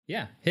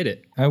Yeah, hit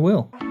it. I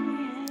will.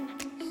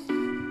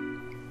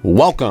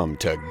 Welcome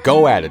to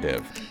Go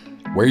Additive,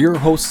 where your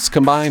hosts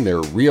combine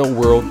their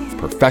real-world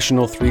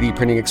professional 3D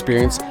printing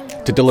experience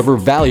to deliver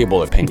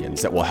valuable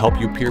opinions that will help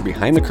you peer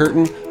behind the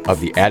curtain of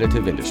the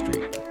additive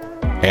industry.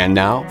 And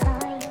now,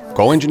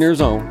 Go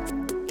Engineers'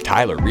 own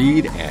Tyler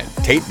Reed and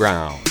Tate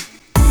Brown.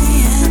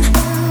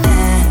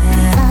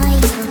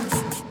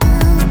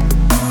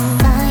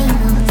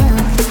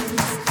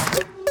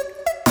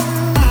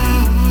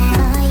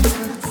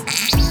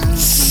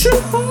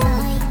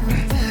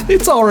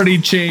 It's already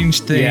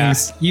changed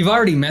things. Yeah, you've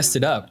already messed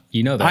it up.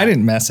 You know that. I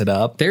didn't mess it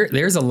up.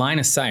 There's a line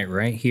of sight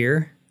right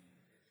here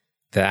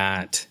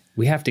that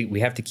we have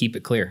to keep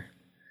it clear.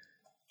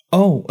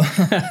 Oh.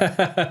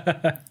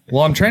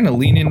 Well, I'm trying to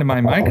lean into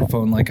my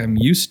microphone like I'm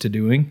used to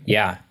doing.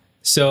 Yeah.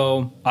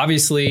 So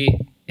obviously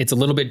it's a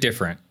little bit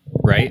different,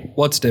 right?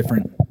 What's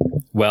different?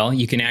 Well,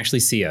 you can actually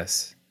see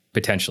us,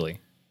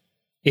 potentially.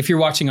 If you're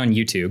watching on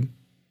YouTube,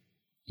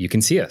 you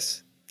can see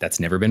us. That's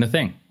never been a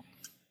thing.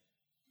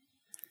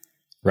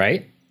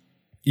 Right?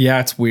 Yeah,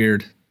 it's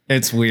weird.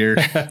 It's weird.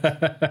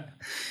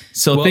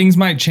 So things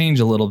might change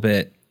a little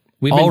bit.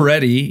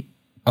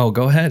 Oh,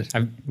 go ahead.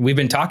 We've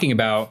been talking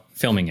about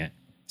filming it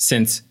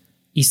since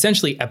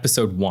essentially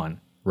episode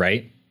 1,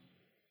 right?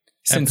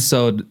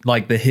 Episode,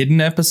 like the hidden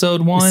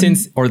episode 1?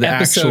 Since or the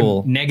episode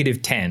actual?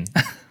 -10.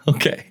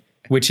 Okay.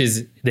 Which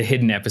is the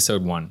hidden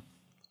episode 1.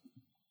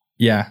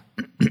 Yeah.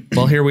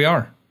 Well, here we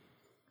are.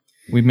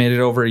 We've made it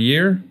over a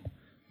year.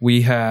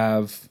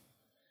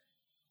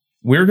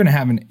 We're going to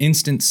have an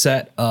instant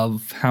set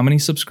of how many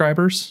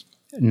subscribers?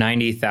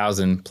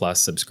 90,000 plus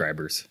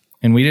subscribers.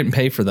 And we didn't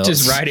pay for those.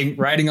 Just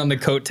riding on the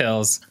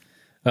coattails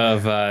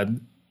of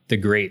the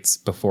greats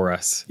before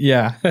us.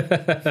 Yeah.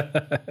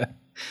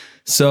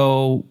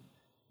 So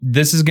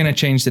this is going to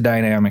change the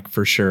dynamic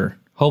for sure.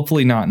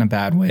 Hopefully not in a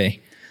bad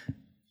way.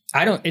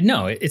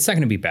 No, it's not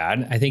going to be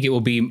bad. I think it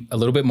will be a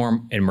little bit more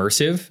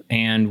immersive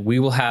and we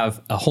will have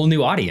a whole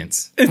new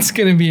audience. It's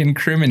going to be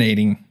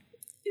incriminating.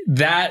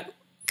 That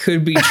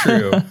could be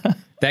true.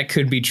 That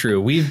could be true.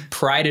 We've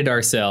prided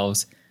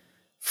ourselves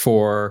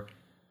for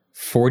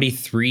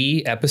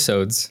 43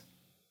 episodes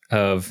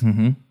of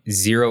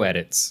 0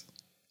 edits.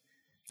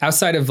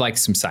 Outside of like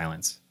some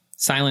silence.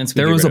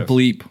 There was a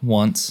bleep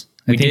once.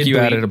 I think you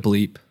added a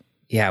bleep.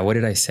 Yeah, what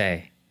did I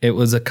say? It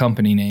was a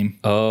company name.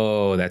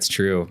 Oh, that's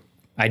true.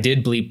 I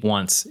did bleep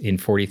once in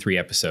 43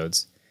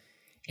 episodes.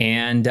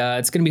 And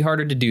it's going to be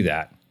harder to do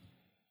that.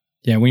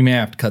 Yeah, we may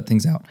have to cut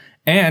things out.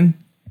 And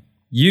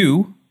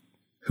you,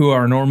 who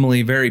are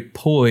normally very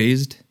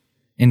poised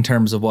in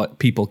terms of what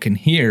people can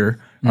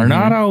hear, are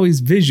not always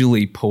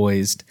visually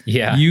poised.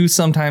 Yeah. You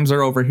sometimes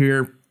are over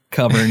here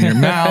covering your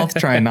mouth,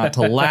 trying not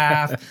to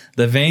laugh.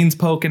 The vein's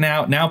poking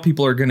out. Now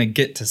people are going to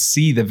get to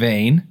see the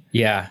vein.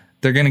 Yeah.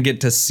 They're going to get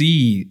to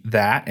see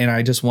that. And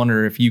I just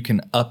wonder if you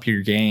can up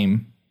your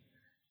game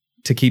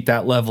to keep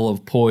that level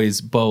of poise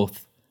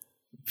both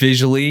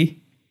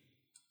visually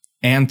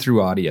and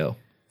through audio.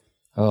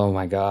 Oh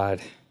my God.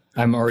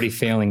 I'm already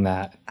failing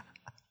that.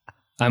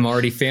 I'm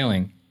already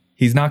failing.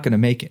 He's not going to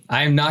make it.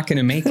 I am not going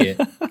to make it.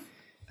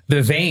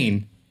 The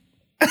vein,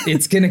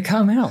 it's going to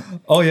come out.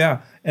 Oh,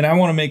 yeah. And I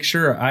want to make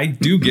sure I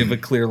do give a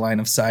clear line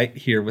of sight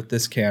here with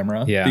this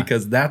camera. Yeah.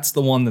 Because that's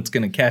the one that's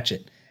going to catch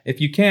it. If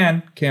you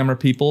can, camera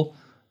people,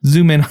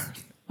 zoom in.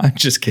 I'm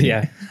just kidding.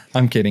 Yeah.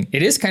 I'm kidding.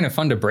 It is kind of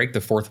fun to break the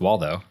fourth wall,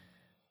 though.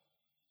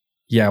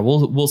 Yeah,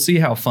 we'll see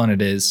how fun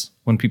it is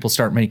when people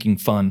start making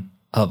fun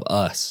of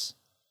us.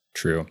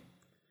 True.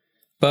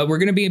 But we're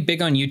going to be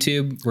big on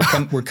YouTube.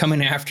 We're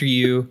coming after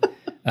you.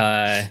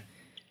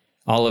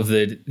 All of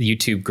the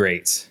YouTube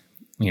greats.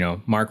 You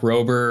know, Mark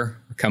Rober,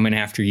 we're coming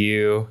after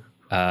you.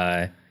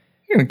 You're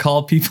going to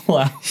call people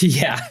out.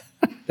 Yeah,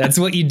 that's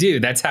what you do.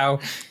 That's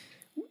how.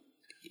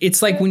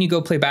 It's like when you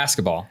go play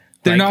basketball.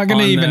 They're not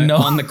going to even know.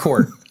 On the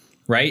court,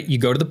 right? You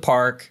go to the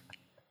park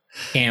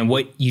and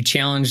you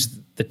challenge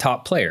the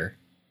top player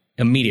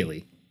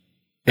immediately.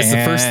 That's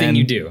the first thing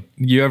you do.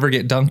 You ever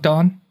get dunked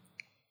on?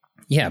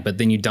 Yeah, but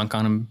then you dunk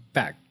on him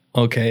back.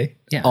 Okay.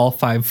 Yeah. All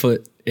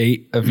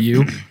 5'8" of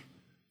you,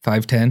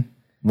 5'10".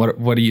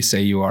 What do you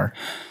say you are?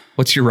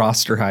 What's your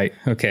roster height?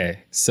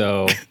 Okay,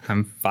 so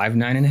I'm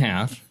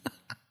 5'9.5".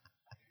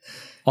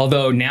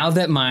 Although now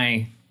that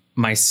my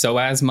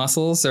psoas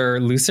muscles are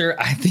looser,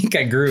 I think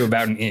I grew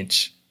about an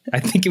inch. I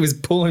think it was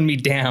pulling me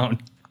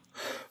down.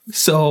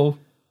 So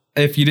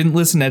if you didn't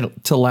listen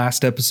to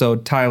last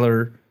episode,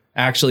 Tyler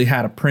actually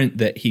had a print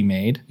that he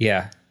made.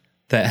 Yeah.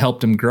 That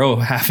helped him grow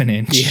half an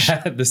inch.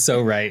 Yeah, the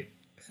So Right.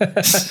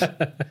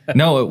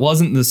 No, it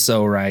wasn't the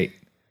So Right.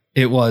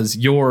 It was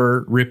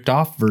your ripped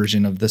off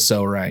version of the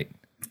So Right.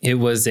 It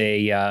was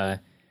a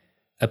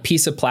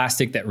piece of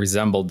plastic that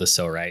resembled the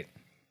So Right.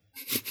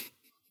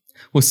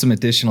 With some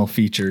additional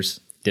features.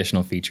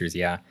 Additional features,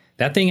 yeah.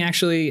 That thing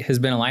actually has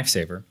been a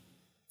lifesaver.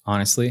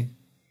 Honestly,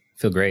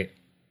 feel great.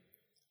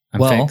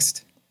 I'm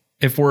fixed.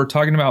 If we're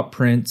talking about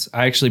prints,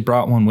 I actually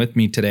brought one with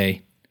me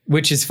today.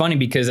 Which is funny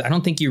because I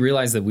don't think you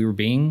realized that we were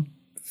being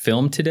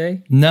film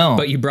today. No.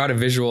 But you brought a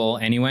visual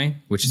anyway,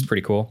 which is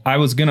pretty cool. I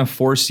was going to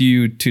force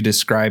you to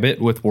describe it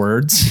with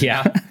words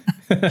Yeah.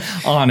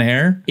 on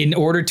air. In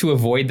order to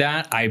avoid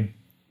that, I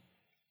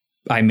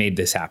made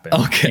this happen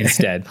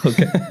instead.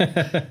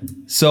 Okay.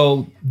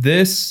 So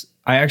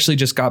I actually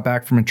just got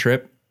back from a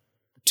trip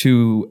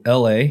to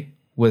LA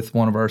with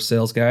one of our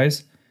sales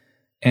guys,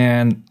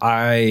 and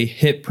I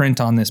hit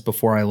print on this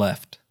before I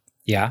left.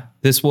 Yeah.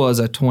 This was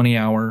a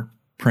 20-hour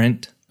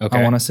print, Okay.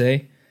 I want to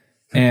say,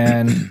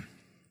 and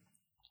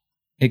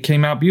it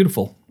came out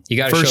beautiful. You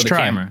got to show First the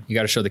try. camera. You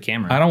got to show the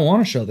camera. I don't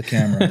want to show the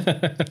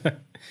camera.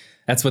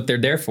 That's what they're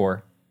there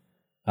for.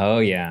 Oh,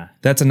 yeah.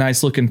 That's a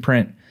nice looking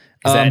print.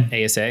 Is that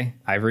ASA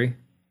ivory?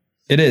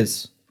 It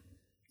is.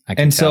 I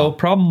can And tell. so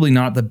probably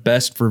not the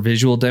best for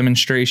visual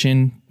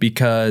demonstration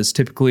because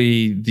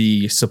typically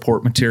the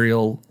support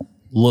material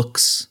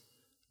looks,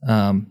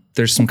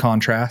 there's some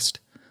contrast.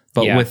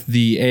 But Yeah. with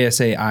the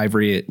ASA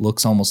ivory, it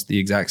looks almost the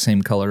exact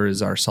same color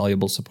as our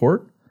soluble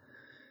support.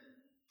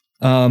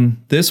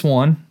 This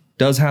one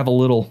does have a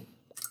little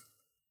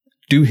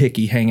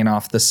doohickey hanging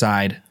off the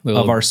side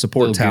of our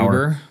support little tower.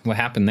 goober. What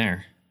happened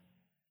there?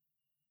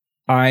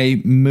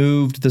 I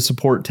moved the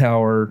support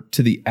tower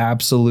to the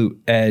absolute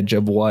edge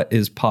of what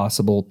is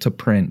possible to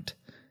print.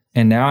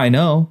 And now I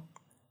know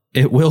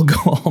it will go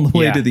all the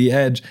way Yeah. to the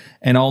edge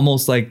and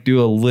almost like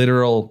do a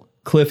literal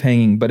cliff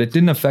hanging, but it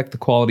didn't affect the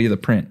quality of the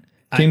print.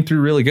 Came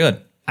through really good.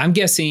 I'm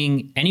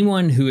guessing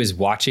anyone who is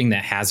watching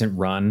that hasn't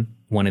run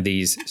one of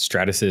these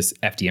Stratasys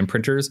FDM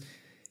printers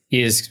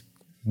is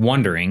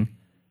wondering,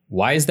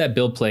 why is that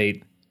build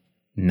plate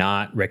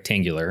not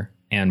rectangular?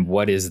 And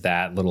what is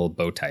that little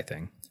bow tie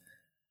thing?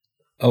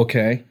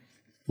 Okay.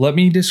 Let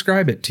me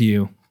describe it to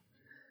you.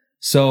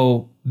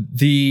 So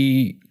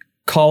the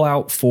call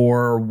out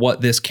for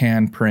what this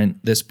can print,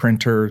 this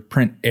printer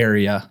print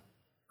area,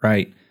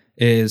 right,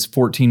 is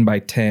 14 by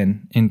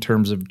 10 in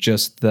terms of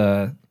just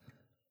the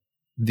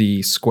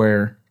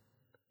square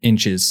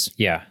inches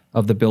Yeah.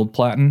 of the build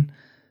platen.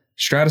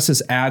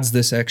 Stratasys adds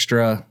this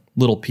extra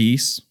little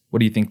piece. What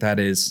do you think that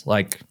is?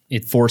 Like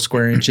It's 4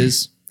 square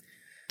inches?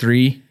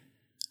 3?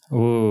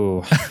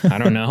 Ooh, I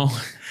don't know.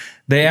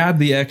 They add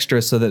the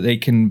extra so that they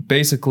can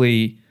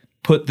basically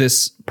put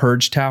this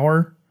purge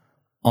tower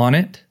on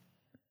it.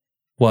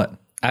 What?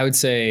 I would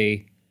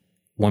say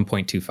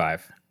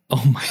 1.25.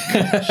 Oh my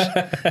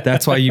gosh.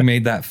 That's why you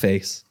made that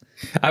face.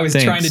 I was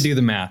Thanks. trying to do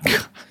the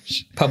math.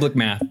 Public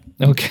math.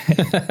 Okay.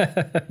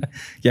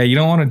 Yeah, you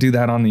don't want to do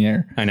that on the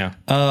air. I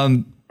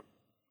know.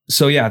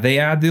 So yeah, they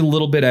add the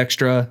little bit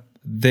extra.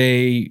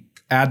 They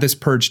add this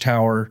purge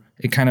tower.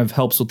 It kind of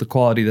helps with the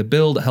quality of the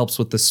build. It helps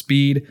with the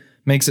speed.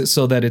 Makes it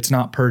so that it's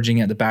not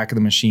purging at the back of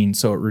the machine.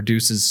 So it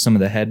reduces some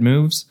of the head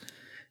moves.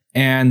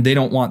 And they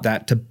don't want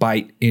that to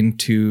bite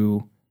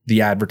into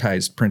the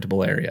advertised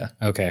printable area.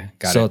 Okay,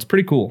 got So it. it's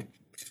pretty cool.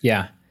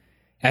 Yeah.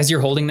 As you're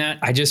holding that,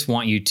 I just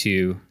want you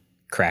to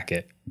crack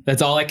it.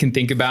 That's all I can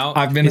think about.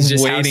 I've been is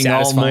just waiting how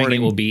all satisfying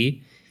morning. it will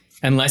be.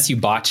 Unless you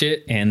botch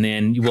it, and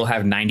then you will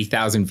have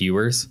 90,000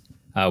 viewers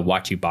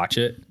watch you botch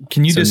it.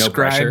 Can you So no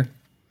describe pressure.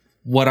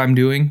 what I'm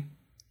doing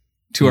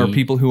to our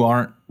people who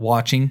aren't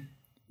watching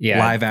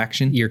live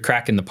action, You're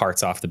cracking the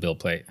parts off the build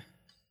plate.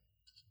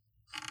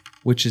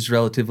 which is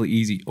relatively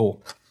easy? Oh,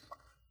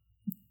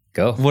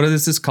 Go. what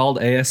is this called?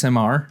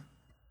 ASMR?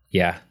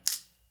 Yeah.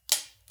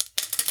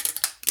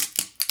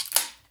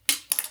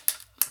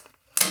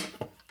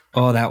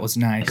 Oh, that was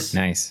nice.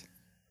 Nice.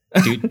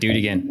 Do it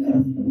again.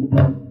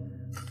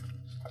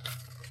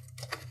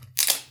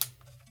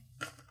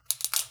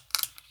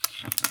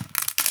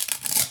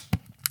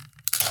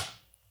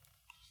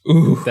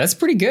 Ooh. That's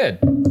pretty good.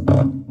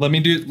 Let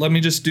me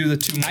just do the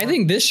 2 more. I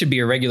think this should be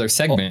a regular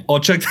segment. Oh,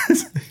 check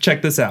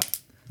this out.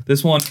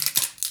 This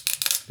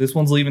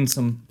one's leaving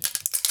some.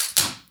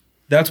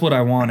 That's what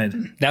I wanted.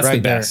 That's the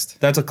right there.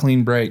 best. That's a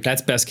clean break.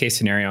 That's best case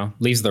scenario.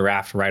 Leaves the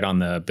raft right on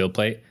the build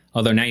plate.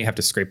 Although now you have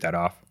to scrape that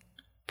off.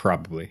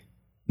 Probably.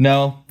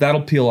 No,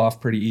 that'll peel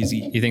off pretty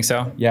easy. You think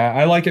so? Yeah,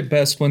 I like it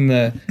best when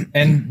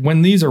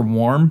when these are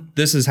warm.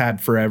 This has had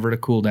forever to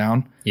cool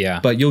down. Yeah.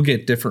 But you'll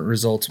get different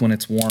results when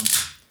it's warm.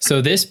 So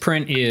this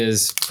print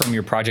is from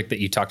your project that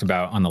you talked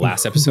about on the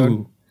last episode.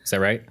 Ooh. Is that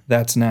right?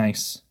 That's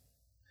nice.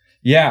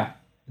 Yeah,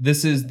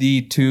 this is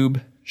the tube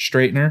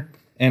straightener,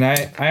 and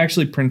I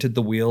actually printed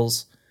the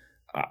wheels.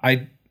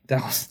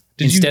 Did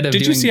you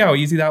doing- see how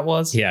easy that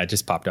was? Yeah, it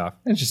just popped off.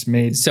 It just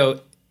made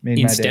So my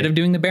instead day. of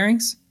doing the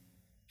bearings,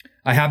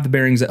 I have the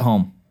bearings at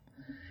home.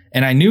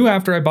 And I knew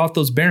after I bought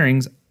those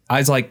bearings, I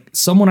was like,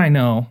 someone I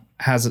know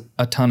has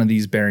a ton of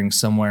these bearings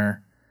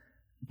somewhere,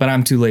 but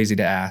I'm too lazy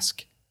to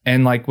ask.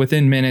 And like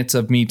within minutes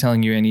of me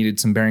telling you I needed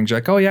some bearings, you're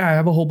like, oh yeah, I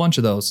have a whole bunch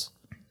of those.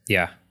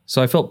 yeah.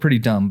 So I felt pretty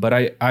dumb, but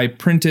I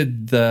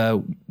printed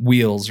the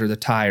wheels or the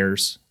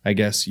tires, I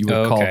guess you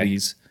would call Okay.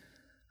 these.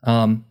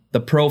 The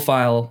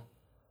profile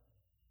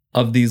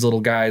of these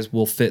little guys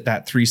will fit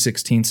that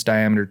 3/16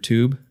 diameter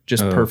tube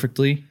just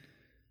perfectly.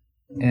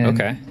 And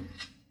Okay.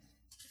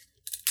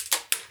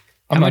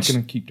 I'm much- not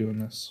going to keep doing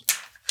this.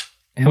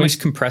 How much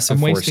compressive I'm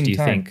force wasting do you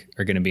time. think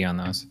are going to be on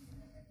those?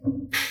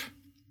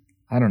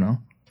 I don't know.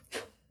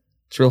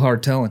 It's real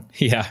hard telling.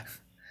 Yeah.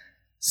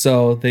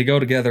 So they go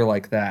together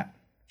like that.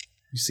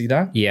 You see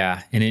that?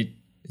 Yeah. And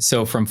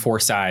so from 4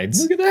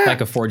 sides. Look at that.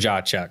 Like a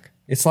 4-jaw chuck.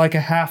 It's like a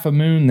half a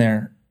moon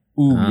there.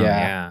 Ooh, Oh,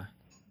 yeah.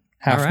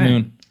 Half All right.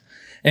 moon.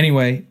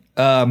 Anyway,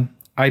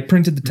 I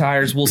printed the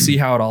tires. We'll see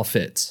how it all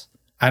fits.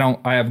 I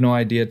have no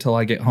idea till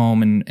I get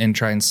home and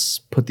try and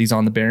put these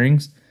on the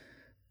bearings.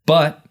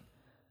 But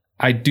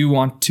I do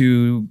want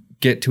to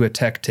get to a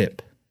tech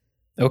tip.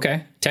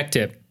 Okay. Tech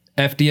tip.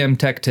 FDM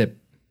tech tip.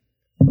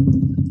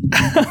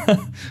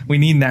 We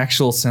need an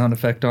actual sound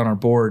effect on our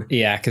board.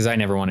 Yeah, because I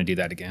never want to do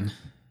that again.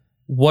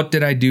 What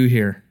did I do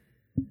here?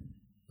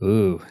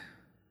 Ooh.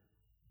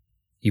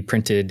 You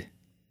printed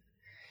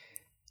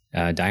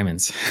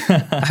diamonds.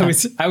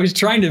 I was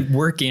trying to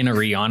work in a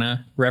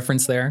Rihanna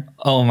reference there,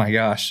 Oh my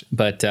gosh.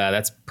 but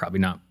that's probably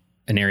not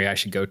an area I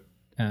should go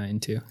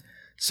into.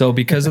 So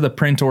because of the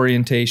print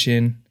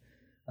orientation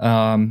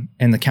and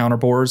the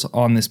counterbores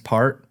on this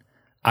part,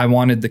 I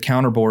wanted the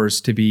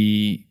counterbores to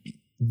be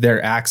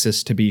their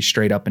axis to be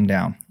straight up and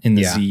down in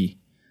the Yeah. Z.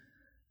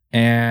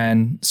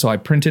 And so I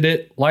printed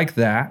it like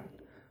that.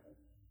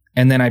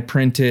 And then I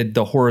printed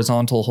the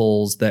horizontal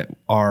holes that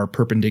are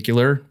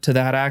perpendicular to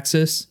that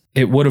axis.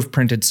 It would have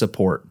printed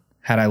support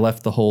had I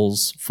left the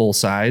holes full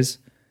size.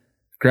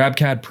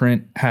 GrabCAD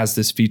Print has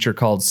this feature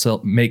called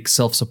make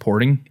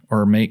self-supporting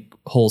or make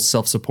holes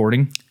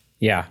self-supporting.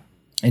 Yeah.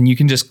 And you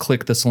can just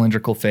click the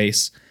cylindrical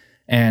face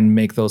and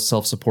make those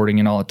self-supporting.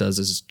 And all it does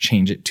is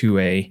change it to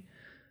a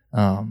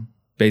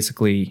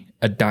basically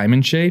a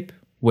diamond shape,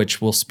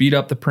 which will speed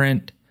up the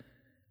print.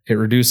 It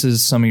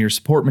reduces some of your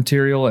support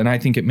material, and I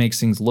think it makes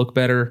things look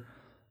better.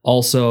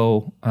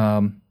 Also,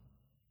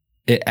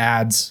 it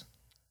adds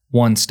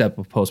one step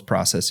of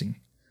post-processing.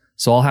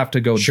 So I'll have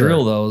to go Sure.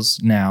 drill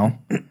those now,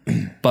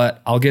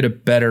 but I'll get a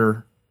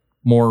better,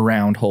 more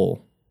round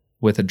hole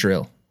with a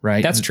drill,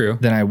 right? That's true.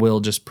 Than I will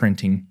just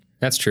printing.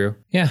 That's true.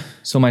 Yeah.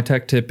 So my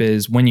tech tip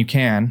is when you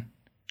can,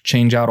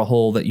 change out a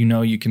hole that you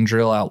know you can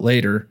drill out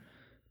later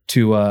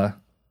to a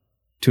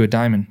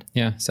diamond.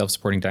 Yeah.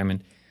 Self-supporting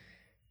diamond.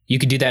 You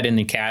could do that in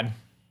the CAD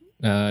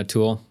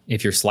tool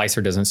if your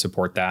slicer doesn't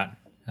support that.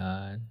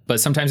 But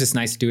sometimes it's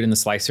nice to do it in the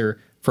slicer.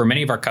 For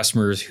many of our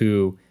customers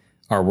who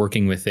are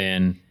working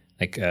within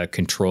like a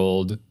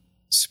controlled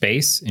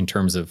space in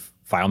terms of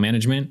file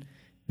management,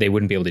 they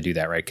wouldn't be able to do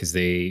that, right? Because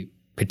they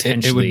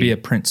potentially... It would be a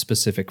print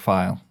specific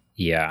file.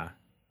 Yeah.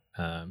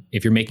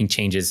 If you're making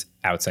changes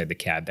outside the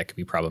CAD, that could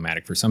be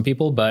problematic for some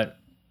people, but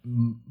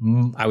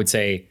I would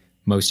say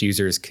most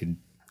users could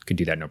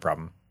do that no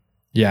problem.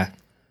 Yeah.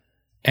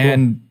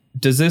 And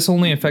does this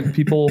only affect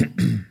people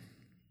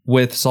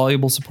with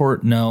soluble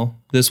support? No.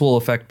 This will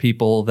affect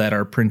people that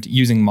are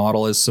using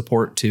model as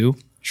support too,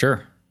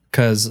 Sure.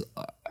 because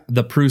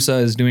the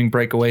Prusa is doing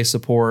breakaway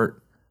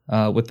support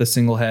with the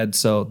single head.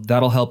 So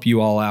that'll help you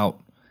all out.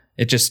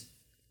 It's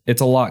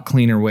a lot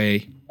cleaner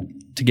way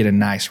to get a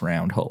nice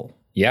round hole.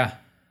 Yeah.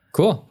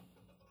 Cool.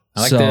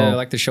 I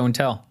like the show and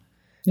tell.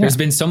 Yeah. There's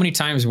been so many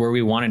times where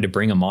we wanted to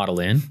bring a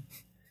model in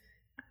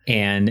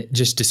and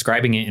just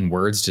describing it in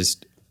words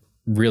just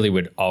really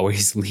would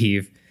always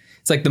leave.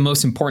 It's like the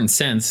most important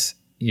sense,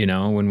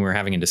 when we're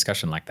having a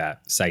discussion like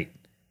that, sight.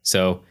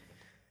 So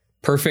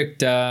perfect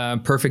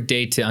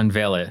day to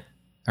unveil it.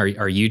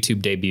 Our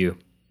YouTube debut.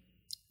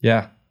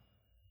 Yeah.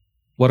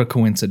 What a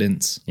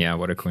coincidence. Yeah.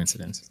 What a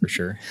coincidence for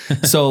sure.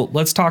 So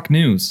let's talk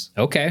news.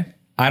 Okay.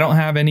 I don't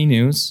have any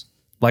news.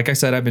 Like I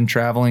said, I've been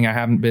traveling. I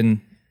haven't been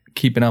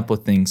keeping up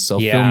with things. So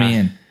fill me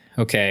in.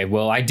 Okay.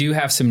 Well, I do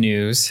have some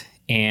news,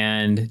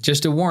 and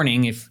just a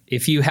warning,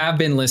 if you have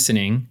been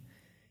listening,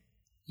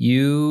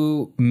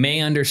 you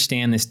may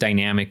understand this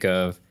dynamic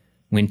of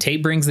when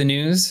Tate brings the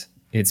news,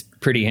 it's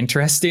pretty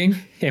interesting.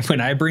 And when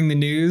I bring the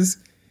news,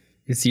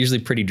 it's usually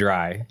pretty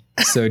dry.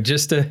 So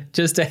just a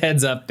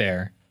heads up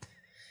there.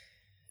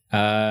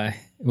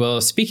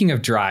 Well, speaking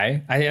of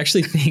dry, I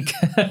actually think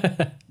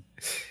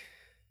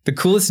the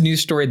coolest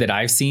news story that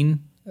I've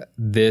seen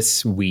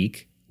this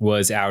week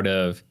was out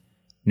of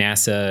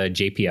NASA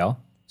JPL,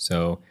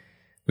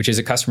 which is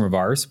a customer of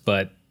ours,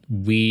 but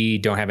we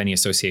don't have any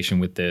association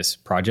with this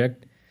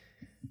project.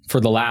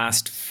 For the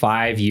last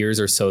 5 years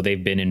or so,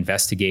 they've been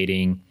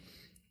investigating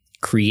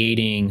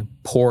creating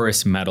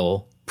porous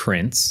metal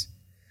prints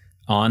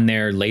on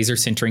their laser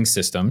sintering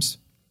systems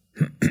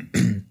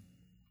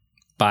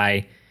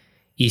by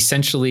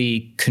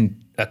essentially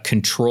a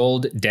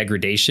controlled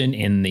degradation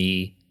in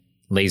the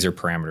laser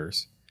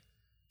parameters.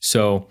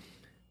 So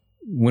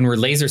when we're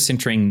laser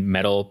sintering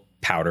metal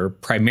powder,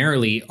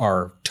 primarily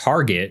our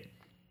target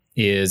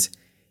is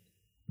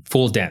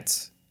full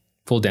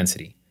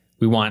density.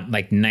 We want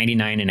like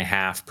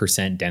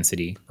 99.5%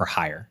 density or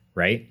higher,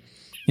 right?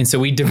 And so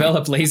we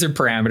develop laser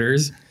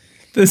parameters.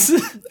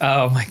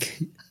 Oh my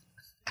God.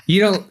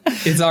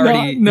 It's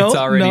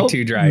already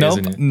too dry,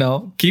 isn't it?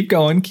 No, keep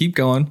going.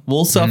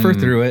 We'll suffer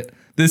through it.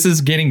 This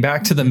is getting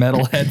back to the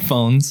metal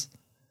headphones.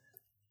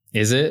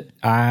 Is it?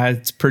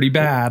 It's pretty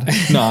bad.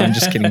 No, I'm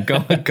just kidding.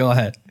 Go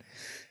ahead.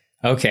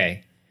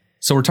 Okay.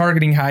 So we're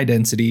targeting high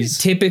densities.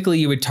 Typically,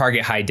 you would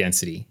target high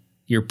density.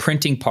 you're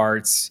printing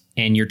parts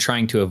and you're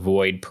trying to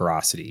avoid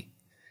porosity.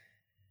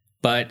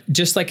 But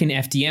just like in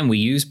FDM, we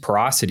use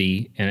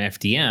porosity in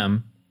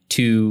FDM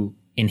to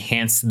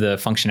enhance the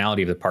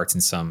functionality of the parts in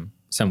some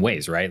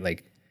ways, right?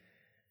 Like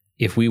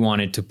if we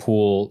wanted to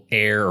pull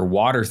air or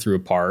water through a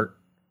part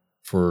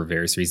for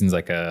various reasons,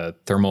 like a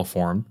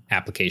thermoform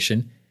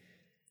application,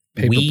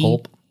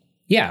 Pulp.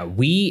 Yeah,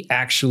 we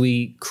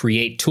actually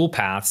create tool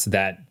paths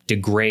that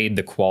degrade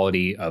the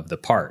quality of the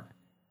part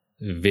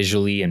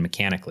visually and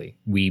mechanically.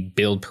 We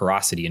build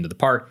porosity into the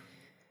part.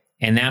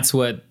 And that's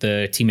what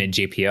the team at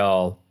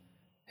JPL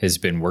has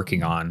been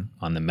working on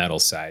the metal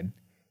side.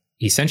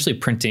 Essentially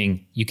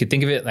printing, you could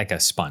think of it like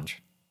a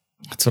sponge.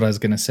 That's what I was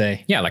going to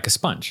say. Yeah, like a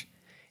sponge.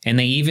 And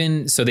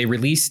they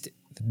released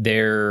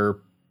their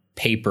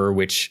paper,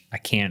 which I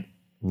can't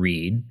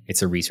read.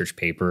 It's a research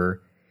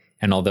paper.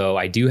 And although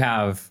I still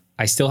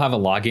have a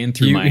login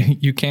through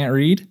You can't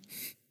read?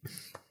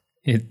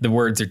 The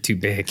words are too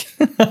big.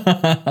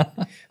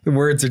 The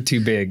words are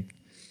too big.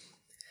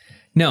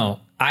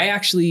 No, I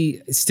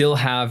actually still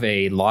have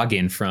a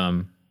login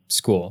from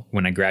school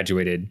when I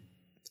graduated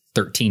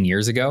 13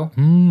 years ago.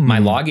 My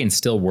login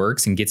still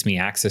works and gets me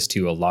access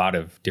to a lot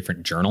of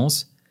different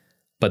journals.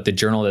 But the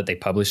journal that they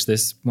published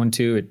this one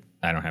to,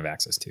 I don't have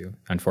access to,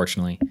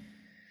 unfortunately.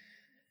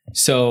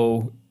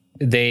 So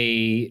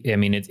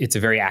it's a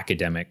very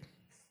academic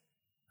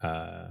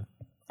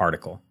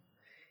article.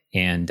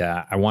 And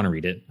I want to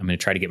read it. I'm going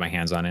to try to get my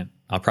hands on it.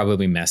 I'll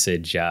probably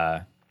message,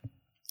 I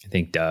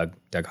think Doug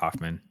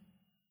Hoffman,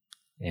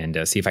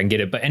 and see if I can get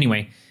it. But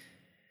anyway,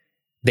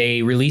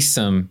 they released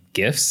some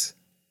GIFs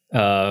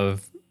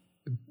of,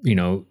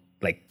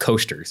 like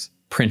coasters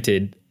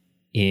printed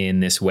in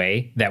this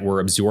way that were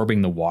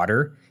absorbing the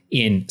water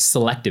in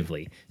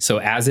selectively. So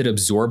as it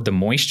absorbed the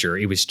moisture,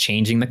 it was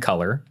changing the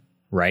color,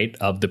 right,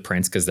 of the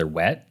prints because they're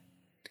wet.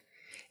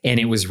 And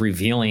it was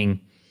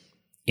revealing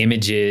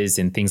images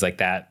and things like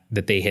that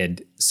they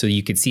had, so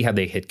you could see how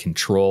they had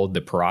controlled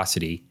the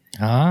porosity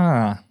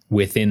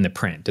within the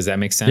print. Does that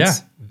make sense?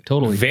 Yeah,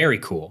 totally. Very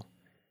cool.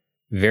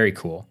 Very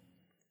cool.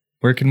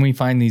 Where can we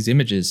find these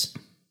images?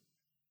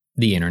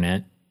 The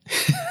internet.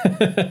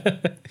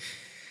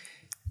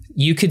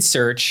 You could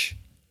search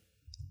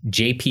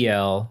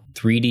JPL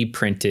 3D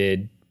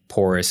printed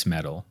porous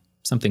metal,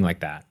 something like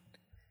that.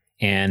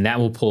 And that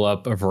will pull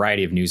up a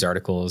variety of news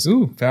articles.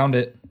 Ooh, found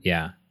it.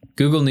 Yeah.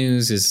 Google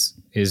News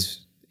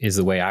is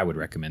the way I would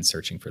recommend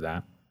searching for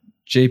that.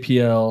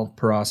 JPL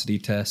porosity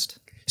test.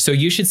 So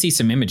you should see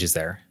some images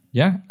there.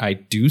 Yeah, I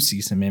do see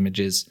some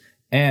images.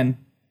 And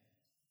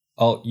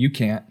you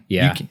can't.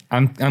 Yeah.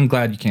 I'm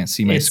glad you can't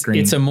see my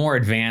screen. It's a more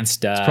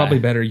advanced... it's probably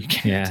better you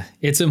can't. Yeah.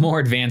 It's a more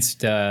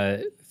advanced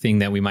thing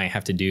that we might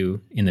have to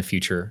do in the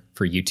future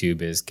for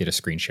YouTube is get a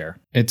screen share.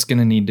 It's going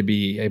to need to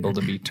be able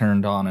to be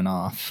turned on and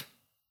off.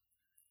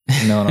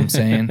 You know what I'm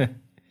saying?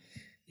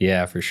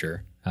 Yeah, for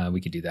sure.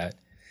 We could do that.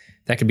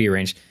 That could be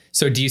arranged.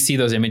 So do you see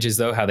those images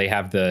though? How they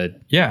have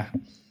Yeah.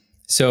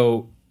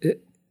 So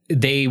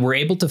they were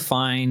able to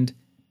find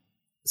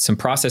some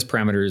process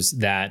parameters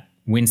that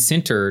when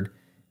sintered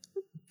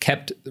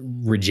kept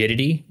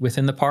rigidity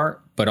within the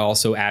part, but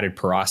also added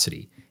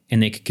porosity.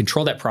 And they could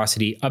control that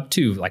porosity up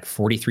to like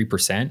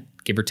 43%,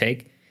 give or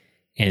take,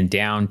 and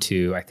down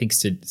to, I think,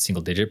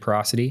 single digit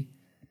porosity.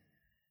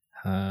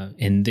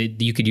 And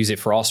you could use it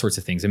for all sorts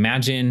of things.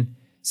 Imagine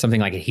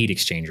something like a heat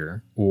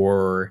exchanger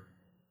or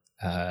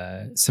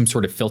some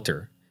sort of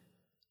filter.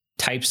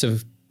 Types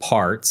of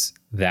parts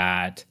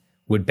that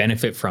would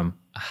benefit from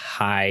a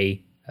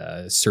high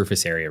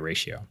surface area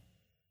ratio.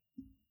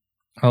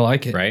 I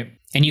like it. Right?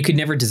 And you could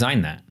never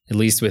design that, at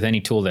least with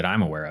any tool that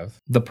I'm aware of.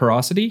 The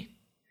porosity?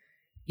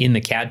 In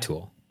the CAD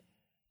tool.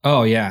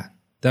 Oh, yeah.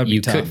 That'd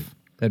be tough. Could.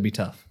 That'd be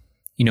tough.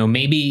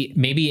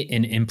 Maybe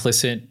an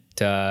implicit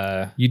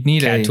you'd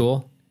need CAD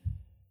tool.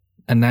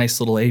 A nice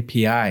little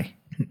API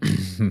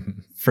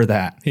for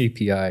that.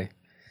 API.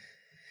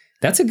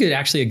 That's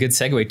actually a good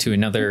segue to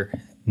another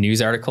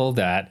news article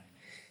that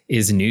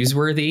is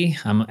newsworthy.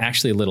 I'm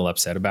actually a little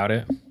upset about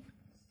it.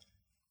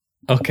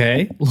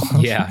 Okay.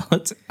 Yeah.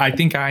 I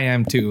think I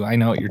am too. I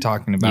know what you're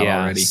talking about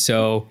already.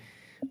 So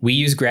we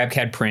use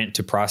GrabCAD Print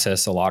to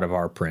process a lot of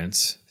our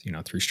prints,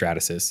 through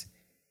Stratasys.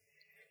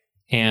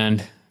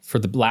 And for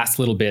the last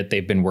little bit,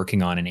 they've been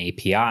working on an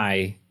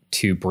API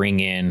to bring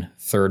in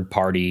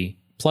third-party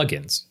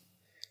plugins.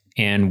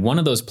 And one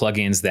of those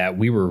plugins that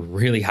we were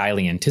really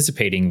highly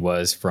anticipating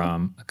was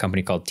from a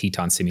company called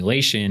Teton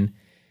Simulation.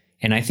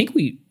 And I think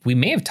we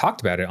may have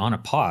talked about it on a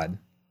pod.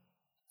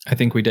 I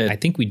think we did. I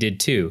think we did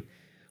too,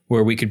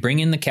 where we could bring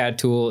in the CAD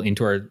tool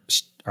into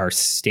our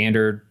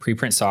standard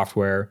preprint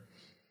software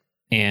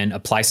and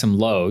apply some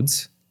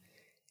loads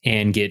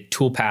and get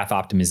toolpath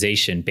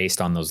optimization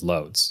based on those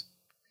loads.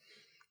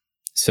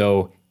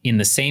 So in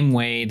the same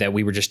way that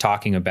we were just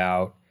talking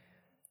about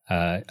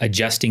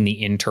adjusting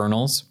the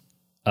internals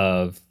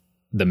of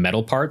the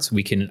metal parts,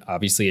 we can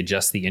obviously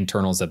adjust the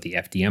internals of the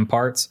FDM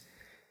parts,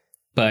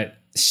 but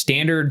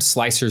standard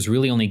slicers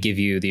really only give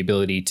you the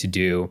ability to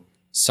do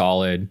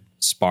solid,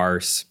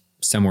 sparse,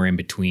 somewhere in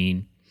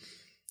between.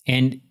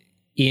 And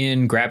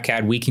in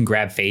GrabCAD, we can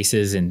grab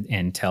faces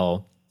and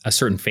tell a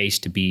certain face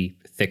to be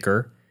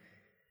thicker.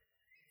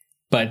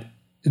 But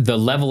the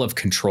level of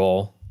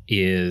control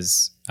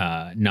is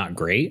not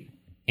great.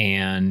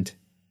 And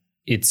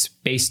it's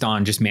based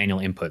on just manual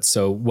inputs.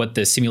 So what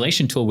the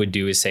simulation tool would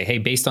do is say, hey,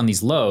 based on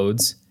these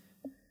loads,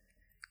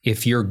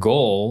 if your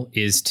goal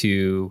is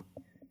to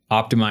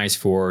optimize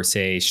for,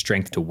 say,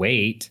 strength to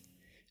weight,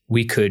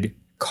 we could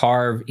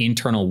carve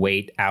internal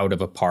weight out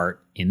of a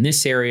part in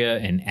this area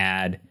and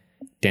add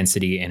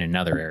density in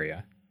another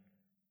area.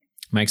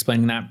 Am I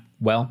explaining that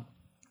well?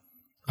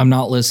 I'm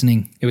not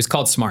listening. It was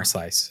called Smart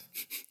Slice.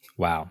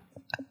 Wow.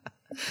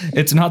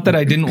 It's not that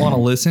I didn't want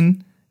to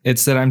listen.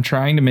 It's that I'm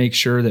trying to make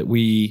sure that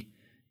we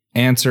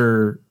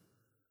answer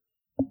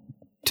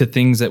to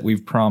things that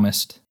we've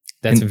promised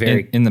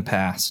in the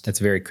past. That's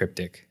very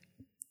cryptic.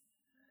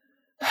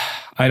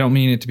 I don't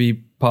mean it to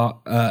be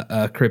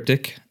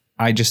cryptic.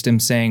 I just am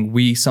saying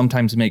we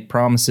sometimes make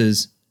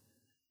promises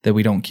that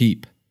we don't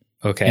keep.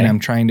 Okay. And I'm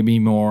trying to be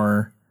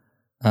more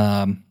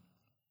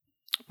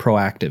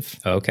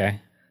proactive. Okay.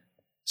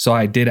 So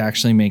I did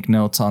actually make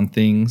notes on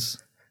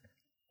things.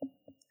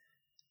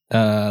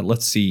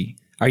 Let's see.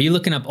 Are you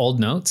looking up old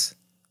notes?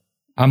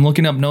 I'm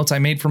looking up notes I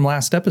made from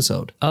last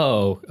episode.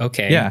 Oh,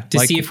 okay. Yeah. To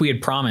see if we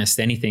had promised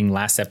anything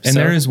last episode. And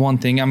there is one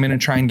thing. I'm going to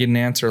try and get an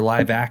answer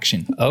live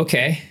action.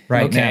 Okay.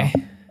 Right now.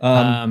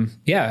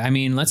 Yeah. I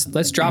mean,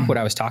 let's drop what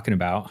I was talking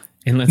about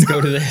and let's go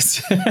to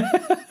this.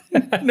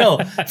 No,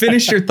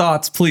 finish your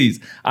thoughts, please.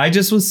 I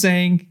just was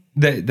saying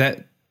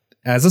that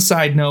as a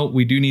side note,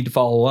 we do need to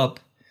follow up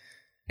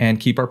and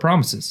keep our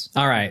promises.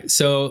 All right.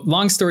 So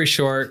long story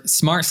short,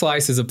 Smart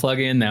Slice is a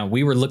plugin that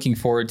we were looking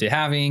forward to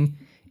having.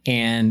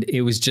 And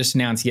it was just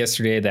announced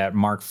yesterday that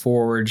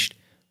Markforged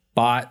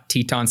bought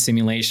Teton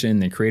Simulation,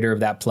 the creator of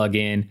that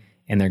plugin,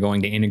 and they're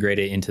going to integrate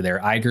it into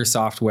their Eiger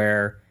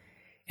software.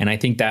 And I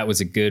think that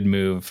was a good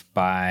move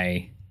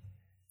by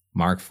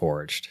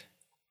Markforged.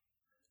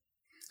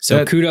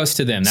 So kudos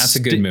to them. That's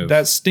a good move.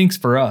 That stinks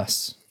for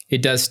us.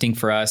 It does stink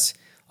for us.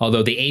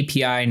 Although the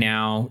API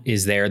now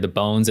is there, the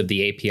bones of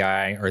the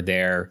API are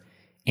there,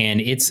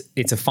 and it's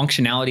a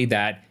functionality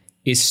that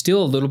is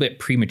still a little bit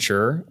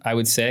premature, I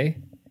would say,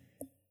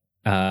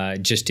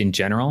 just in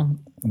general,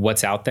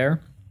 what's out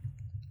there.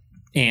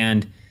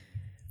 And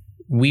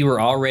we were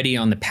already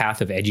on the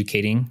path of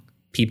educating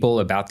people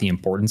about the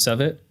importance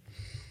of it.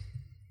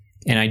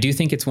 And I do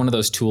think it's one of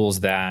those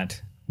tools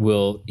that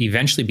will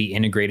eventually be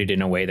integrated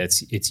in a way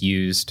it's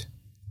used,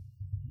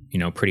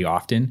 pretty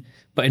often.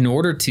 But in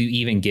order to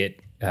even get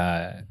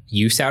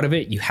use out of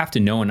it, you have to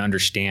know and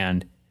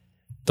understand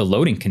the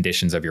loading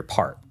conditions of your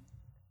part,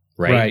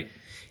 right?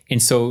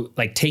 And so,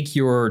 take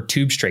your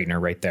tube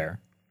straightener right there.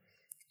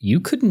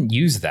 You couldn't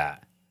use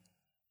that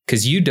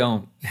because you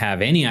don't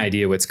have any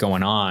idea what's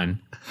going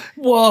on.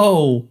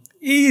 Whoa,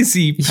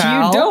 easy,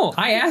 pal. You don't.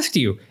 I asked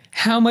you,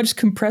 how much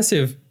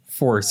compressive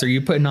force are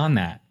you putting on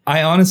that?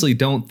 I honestly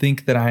don't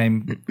think that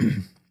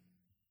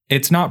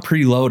it's not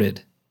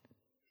preloaded.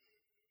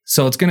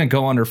 So it's going to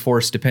go under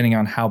force depending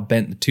on how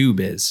bent the tube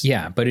is.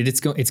 Yeah, but it's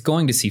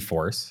going to see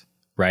force,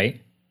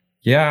 right?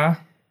 Yeah,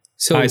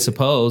 so I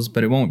suppose,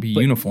 but it won't be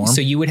uniform.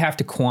 So you would have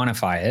to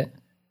quantify it.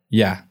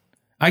 Yeah,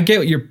 I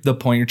get the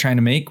point you're trying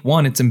to make.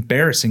 One, it's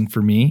embarrassing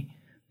for me,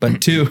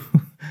 but two,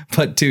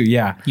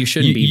 yeah, you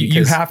shouldn't be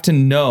because you have to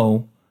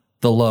know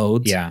the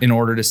loads in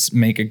order to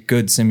make a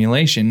good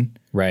simulation,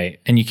 right?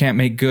 And you can't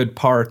make good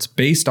parts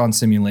based on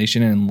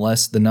simulation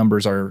unless the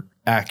numbers are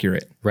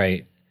accurate,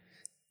 right?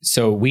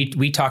 So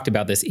we talked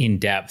about this in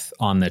depth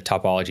on the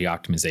topology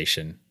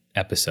optimization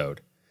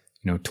episode,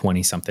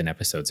 20 something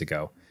episodes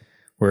ago,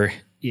 where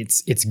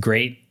it's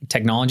great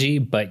technology,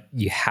 but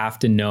you have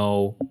to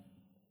know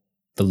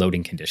the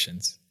loading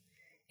conditions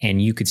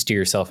and you could steer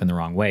yourself in the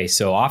wrong way.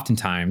 So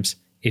oftentimes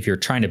if you're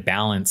trying to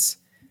balance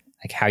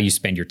how you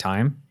spend your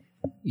time,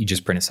 you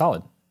just print it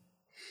solid.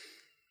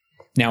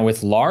 Now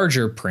with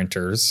larger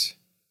printers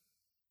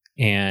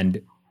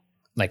and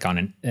on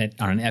an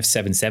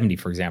F770,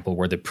 for example,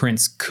 where the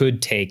prints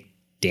could take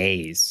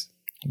days,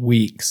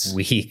 weeks,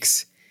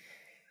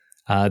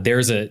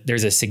 there's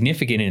a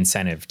significant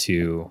incentive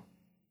to,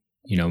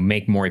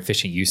 make more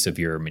efficient use of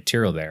your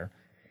material there.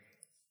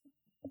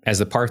 As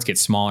the parts get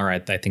smaller, I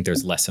think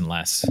there's less and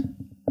less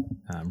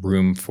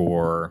room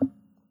for,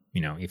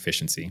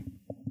 efficiency.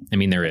 I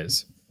mean, there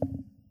is.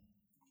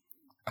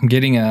 I'm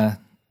getting an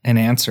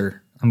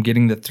answer. I'm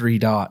getting the 3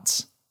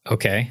 dots.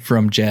 Okay.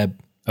 From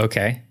Jeb.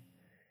 Okay.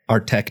 Our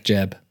tech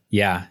Jeb.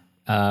 Yeah.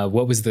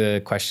 What was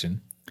the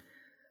question?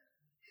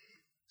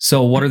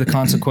 So what are the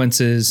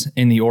consequences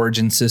in the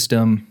origin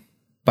system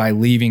by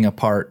leaving a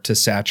part to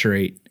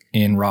saturate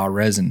in raw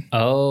resin?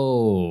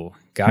 Oh,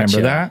 gotcha.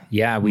 Remember that?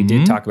 Yeah, we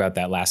did talk about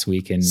that last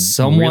week. And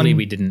really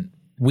we didn't.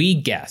 We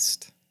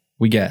guessed.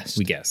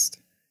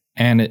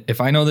 And if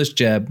I know this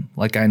Jeb,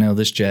 like I know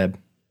this Jeb,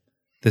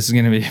 this is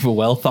going to be a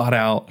well thought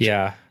out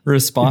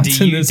response.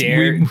 Do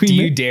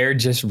you dare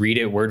just read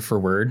it word for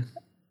word?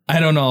 I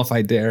don't know if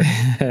I dare.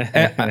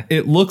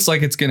 It looks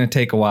like it's going to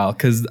take a while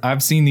because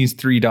I've seen these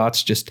 3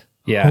 dots just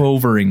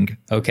hovering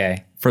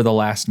Okay. for the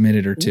last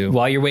minute or two.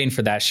 While you're waiting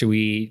for that, should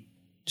we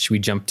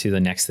jump to the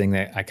next thing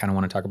that I kind of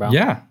want to talk about?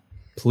 Yeah,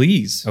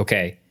 please.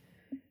 Okay.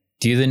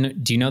 Do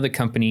you know the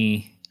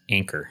company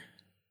Anker?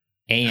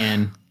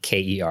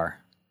 Anker.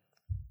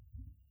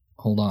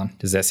 Hold on.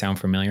 Does that sound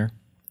familiar?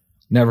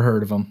 Never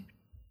heard of them.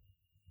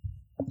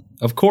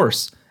 Of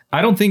course.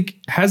 I don't think,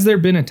 has there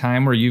been a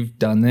time where you've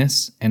done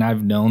this and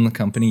I've known the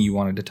company you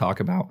wanted to talk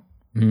about?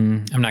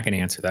 I'm not going to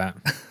answer that.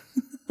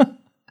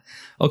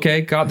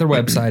 Okay, got their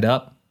website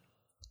up.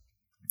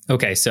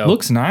 Okay, so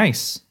Looks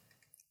nice.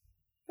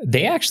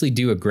 they actually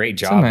do a great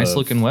It's job. a nice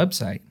looking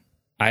website.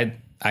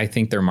 I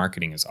think their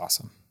marketing is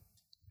awesome.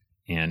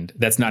 And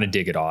that's not a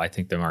dig at all. I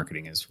think their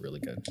marketing is really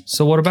good.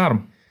 So what about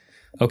them?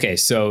 Okay,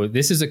 so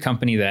this is a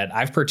company that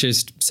I've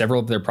purchased several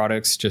of their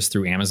products just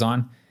through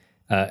Amazon.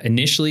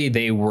 Initially,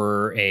 they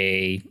would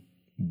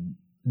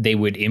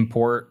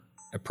import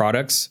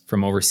products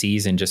from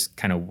overseas and just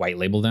kind of white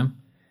label them.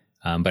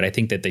 But I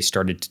think that they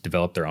started to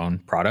develop their own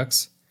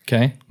products,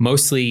 Okay.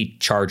 mostly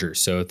chargers.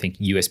 So think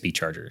USB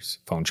chargers,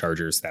 phone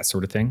chargers, that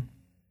sort of thing.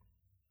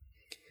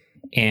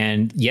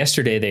 And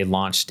yesterday they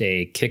launched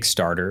a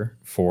Kickstarter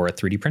for a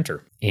 3D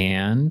printer.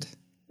 And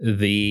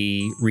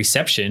the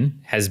reception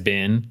has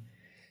been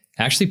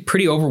actually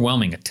pretty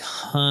overwhelming. A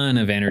ton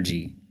of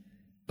energy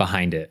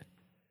behind it.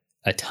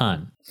 A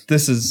ton.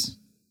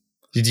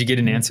 Did you get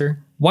an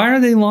answer? Why are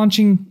they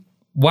launching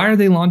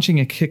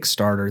a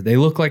Kickstarter? They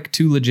look like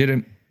too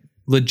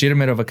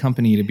legitimate of a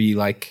company to be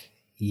like.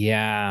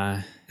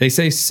 Yeah. They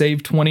say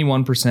save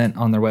 21%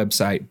 on their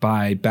website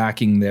by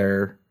backing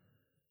their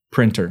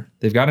printer.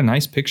 They've got a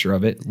nice picture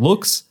of it.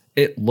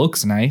 It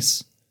looks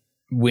nice.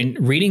 When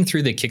reading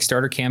through the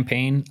Kickstarter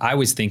campaign, I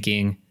was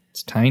thinking,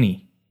 It's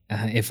tiny.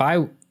 if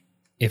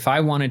I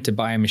wanted to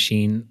buy a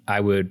machine, I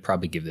would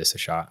probably give this a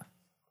shot.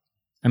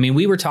 I mean,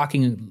 we were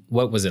talking,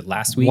 what was it,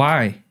 last week?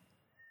 Why?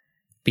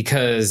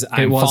 Because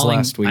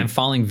last week. I'm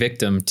falling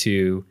victim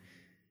to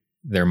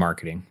their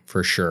marketing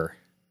for sure.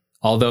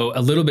 Although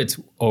a little bit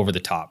over the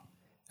top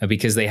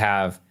because they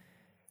have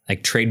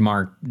like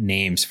trademark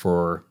names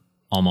for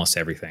almost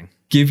everything.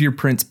 Give your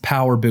prints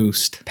power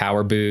boost.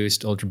 Power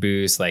boost, ultra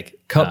boost, like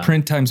Cut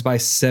print times by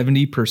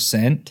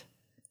 70%.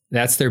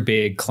 that's their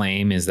big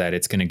claim, is that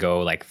it's going to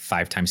go like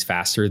 5 times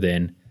faster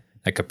than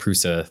like a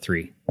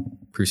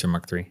Prusa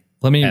Mark 3.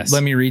 Let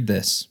me read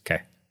this.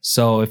 Okay.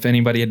 So if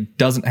anybody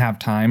doesn't have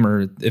time,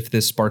 or if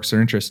this sparks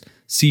their interest,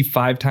 see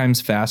 5 times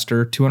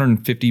faster,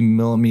 250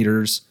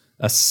 millimeters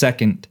a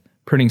second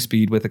printing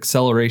speed with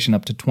acceleration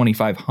up to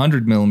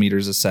 2,500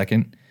 millimeters a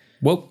second.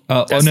 Whoa.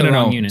 That's the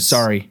wrong units.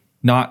 Sorry,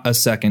 not a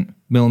second.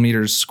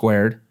 Millimeters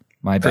squared.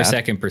 My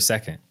bad. Per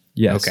second.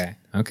 Yes.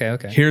 Okay.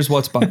 Here's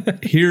what's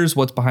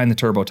behind the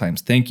turbo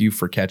times. Thank you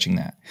for catching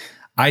that.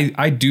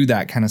 I do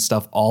that kind of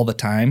stuff all the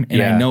time,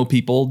 and I know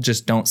people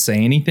just don't say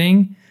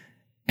anything,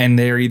 and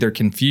they're either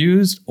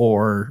confused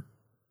or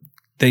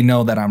they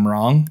know that I'm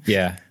wrong.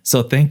 Yeah.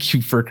 So thank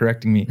you for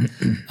correcting me.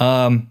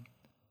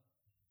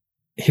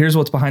 Here's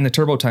what's behind the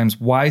turbo times.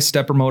 Why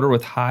stepper motor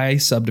with high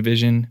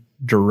subdivision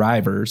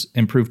drivers,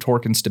 improve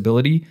torque and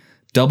stability,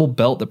 double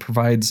belt that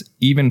provides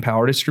even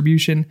power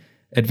distribution,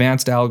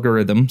 advanced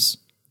algorithms,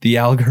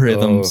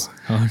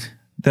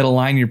 that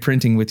align your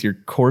printing with your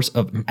course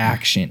of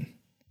action.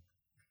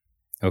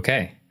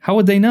 Okay. How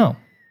would they know?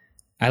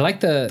 I like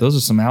Those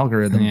are some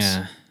algorithms.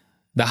 Yeah.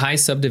 The high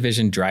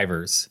subdivision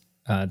drivers.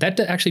 That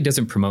actually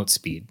doesn't promote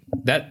speed.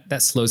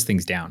 That slows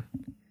things down.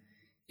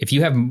 If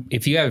you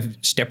have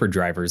stepper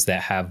drivers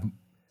that have,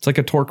 It's like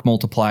a torque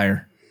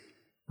multiplier,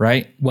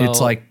 right? Well, it's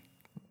like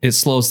it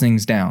slows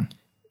things down.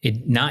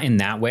 it not in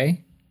that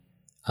way,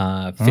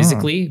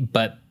 physically,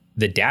 but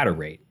the data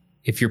rate.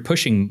 If you're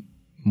pushing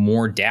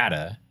more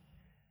data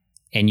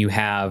and you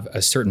have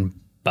a certain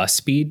bus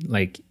speed,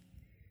 like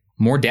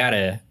more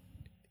data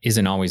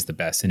isn't always the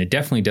best, and it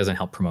definitely doesn't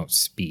help promote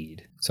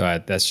speed.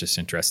 So that's just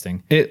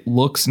interesting. It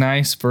looks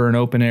nice for an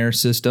open air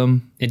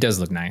system, It does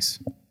look nice.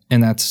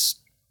 and that's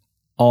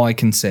all I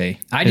can say.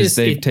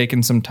 They've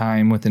taken some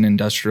time with an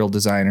industrial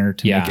designer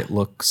to make it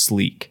look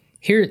sleek.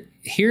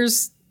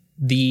 Here's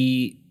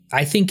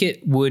I think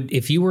it would,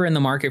 if you were in the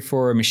market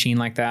for a machine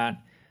like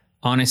that,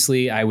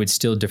 honestly, I would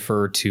still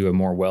defer to a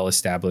more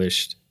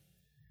well-established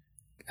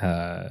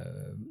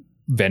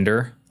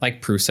vendor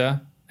like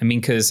Prusa. I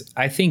mean, because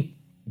I think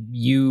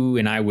you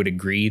and I would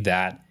agree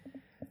that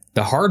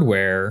the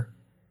hardware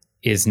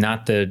is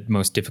not the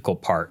most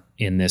difficult part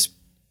in this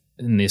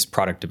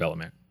product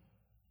development.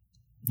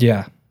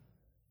 Yeah.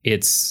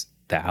 It's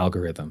the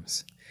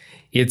algorithms.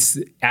 It's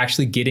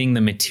actually getting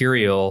the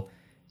material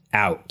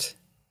out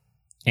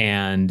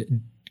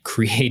and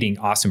creating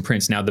awesome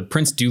prints. Now, the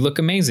prints do look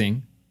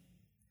amazing,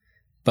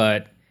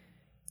 but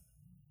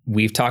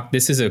we've talked,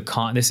 this is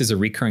a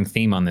recurring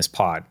theme on this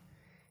pod,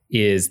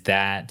 is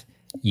that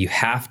you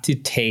have to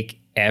take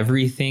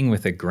everything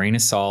with a grain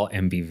of salt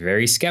and be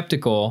very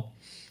skeptical,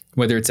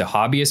 whether it's a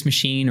hobbyist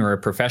machine or a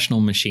professional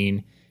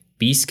machine.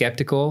 Be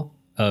skeptical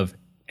of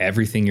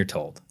everything you're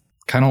told.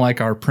 Kind of like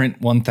our print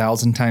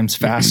 1,000 times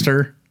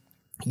faster.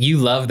 You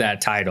love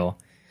that title.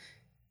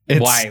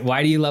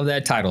 Why do you love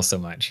that title so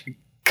much?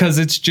 Because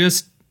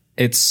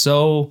it's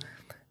so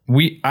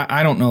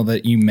I don't know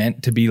that you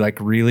meant to be like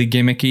really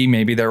gimmicky.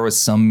 Maybe there was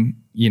some,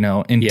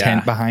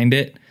 intent behind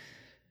it.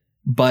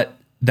 But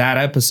that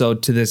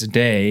episode to this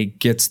day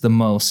gets the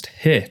most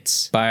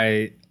hits.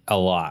 By a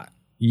lot.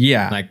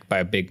 Yeah. Like by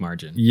a big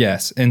margin.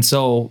 Yes. And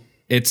so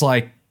it's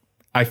like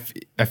I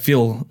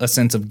feel a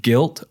sense of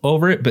guilt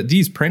over it. But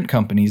these print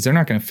companies, they're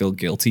not going to feel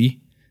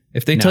guilty.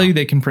 If they tell you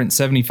they can print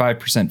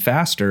 75%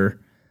 faster,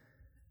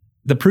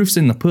 the proof's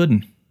in the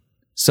pudding.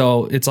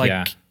 So it's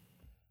like,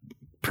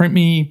 print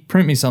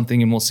me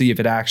something and we'll see if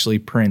it actually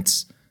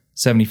prints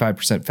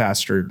 75%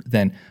 faster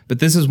than. But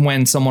this is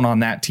when someone on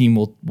that team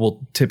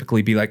will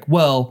typically be like,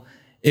 well,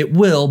 it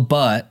will,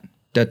 but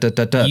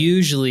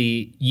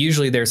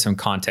Usually there's some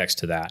context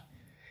to that.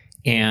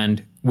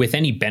 And with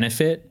any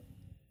benefit,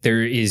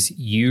 there is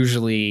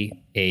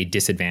usually a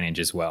disadvantage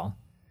as well.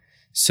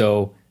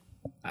 So,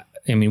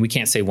 I mean, we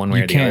can't say one way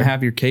or the other. You can't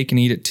have your cake and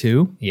eat it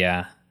too?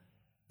 Yeah,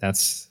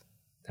 that's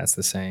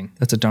the saying.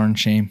 That's a darn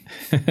shame.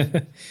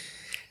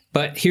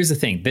 But here's the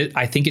thing.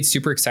 I think it's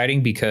super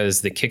exciting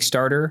because the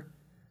Kickstarter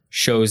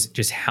shows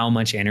just how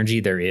much energy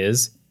there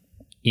is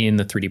in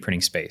the 3D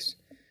printing space.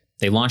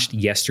 They launched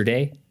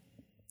yesterday.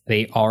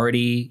 They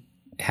already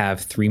have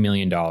 $3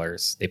 million.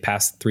 They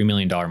passed $3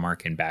 million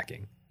mark in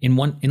backing in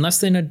less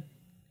than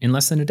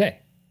a day.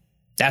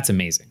 That's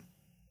amazing.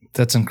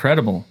 That's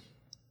incredible.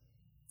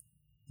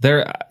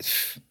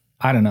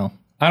 I don't know.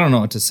 I don't know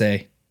what to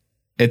say.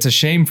 It's a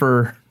shame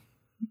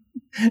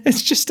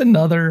it's just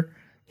another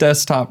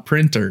desktop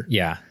printer.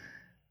 Yeah.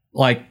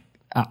 Like,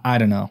 I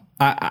don't know.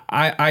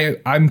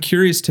 I'm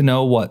curious to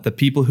know what the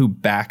people who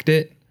backed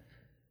it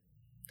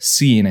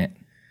see in it,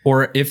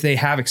 or if they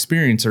have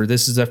experience, or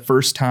this is a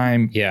first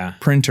time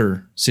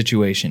printer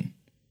situation,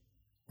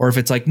 or if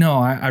it's like, no,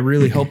 I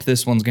really hope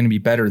this one's going to be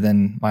better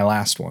than my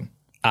last one.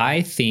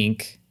 I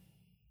think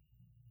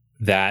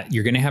that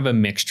you're going to have a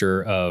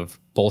mixture of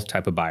both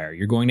type of buyer.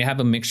 You're going to have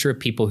a mixture of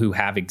people who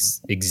have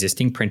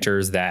existing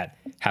printers that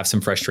have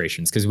some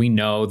frustrations, because we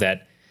know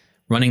that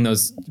running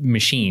those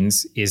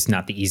machines is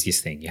not the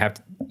easiest thing.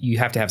 You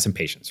have to have some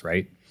patience,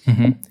 right?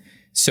 Mm-hmm.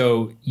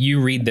 So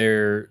you read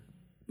their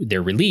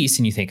release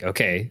and you think,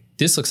 okay,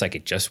 this looks like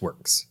it just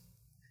works.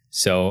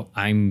 So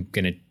I'm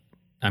gonna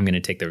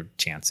take the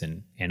chance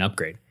and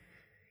upgrade.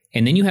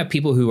 And then you have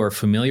people who are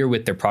familiar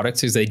with their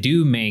products, because they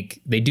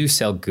do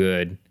sell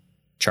good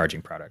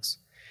charging products.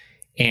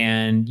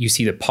 And you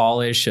see the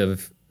polish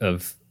of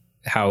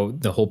how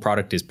the whole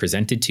product is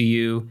presented to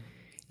you.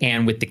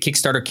 And with the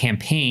Kickstarter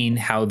campaign,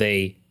 how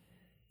they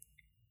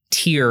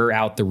tier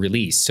out the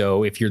release.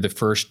 So if you're the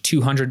first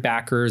 200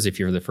 backers, if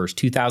you're the first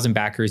 2,000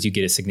 backers, you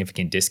get a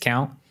significant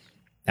discount.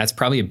 That's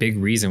probably a big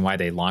reason why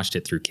they launched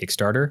it through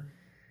Kickstarter,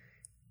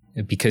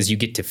 because you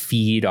get to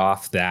feed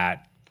off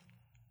that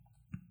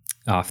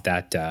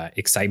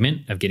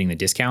excitement of getting the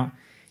discount.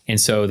 And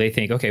so they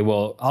think, okay,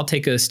 well, I'll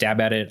take a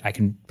stab at it. I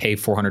can pay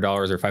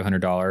 $400 or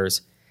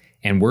 $500.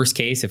 And worst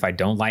case, if I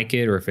don't like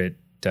it, or if it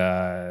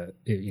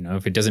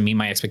doesn't meet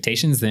my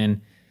expectations,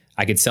 then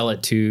I could sell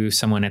it to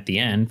someone at the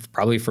end,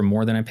 probably for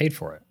more than I paid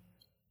for it.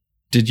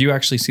 Did you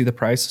actually see the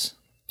price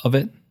of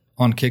it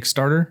on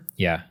Kickstarter?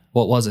 Yeah.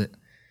 What was it?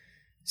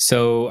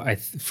 So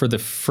for the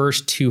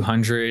first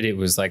 200, it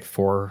was like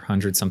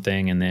 400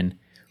 something. And then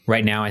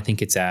right now, I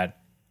think it's at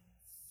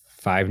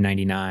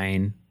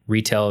 $599.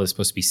 Retail is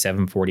supposed to be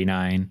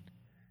 $749.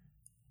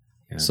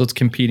 Yeah. So it's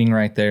competing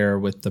right there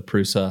with the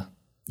Prusa.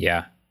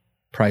 Yeah.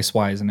 Price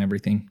wise and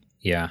everything.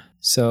 Yeah.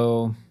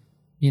 So,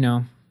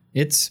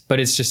 it's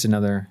just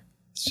another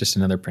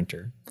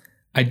printer.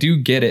 I do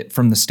get it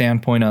from the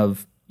standpoint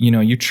of,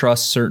 you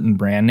trust certain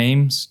brand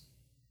names.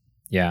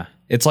 Yeah.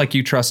 It's like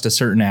you trust a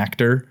certain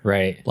actor.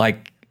 Right.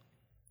 Like,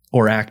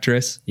 or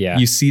actress. Yeah.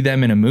 You see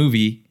them in a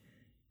movie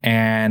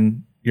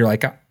and you're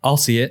like, I'll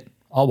see it.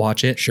 I'll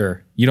watch it.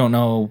 Sure. You don't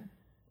know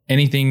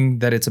anything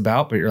that it's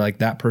about, but you're like,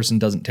 that person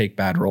doesn't take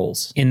bad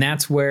roles. And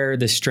that's where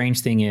the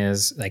strange thing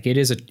is, like,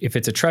 if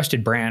it's a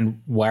trusted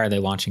brand, why are they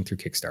launching through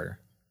Kickstarter?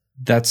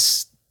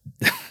 That's,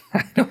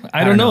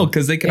 I don't know,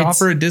 because they could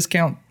offer a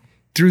discount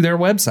through their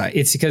website.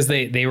 It's because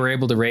they were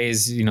able to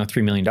raise,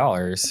 $3 million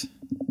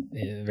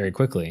very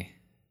quickly.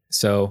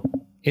 So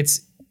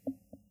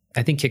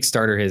I think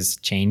Kickstarter has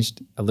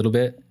changed a little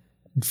bit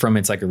from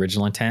its like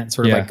original intent,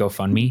 sort of like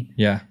GoFundMe.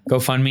 Yeah.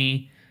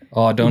 GoFundMe.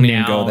 Oh, don't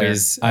even go there.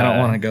 I don't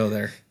want to go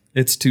there.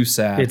 It's too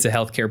sad. It's a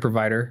healthcare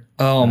provider.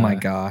 Oh my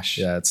gosh.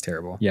 Yeah, it's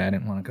terrible. Yeah, I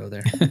didn't want to go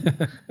there.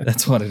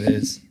 That's what it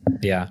is.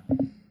 Yeah.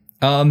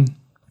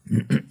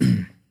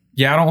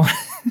 Yeah, I don't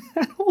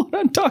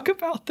want to talk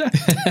about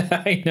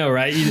that. I know,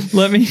 right?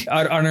 Let me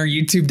on our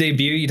YouTube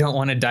debut. You don't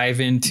want to dive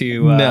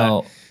into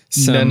no.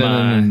 It's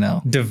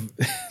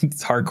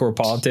hardcore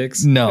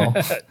politics. No,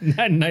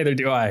 neither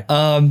do I.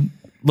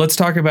 Let's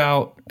talk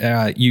about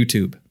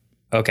YouTube.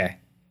 Okay.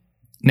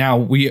 Now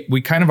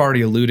we kind of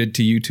already alluded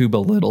to YouTube a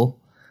little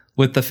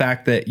with the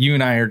fact that you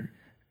and I are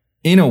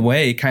in a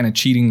way kind of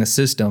cheating the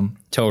system.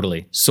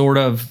 Totally. Sort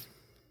of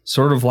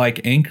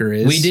like Anchor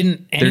is.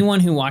 Anyone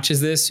who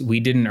watches this,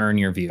 we didn't earn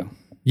your view.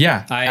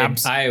 Yeah.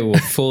 I will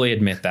fully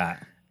admit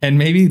that. And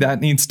maybe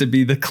that needs to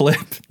be the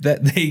clip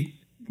that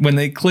when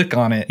they click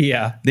on it,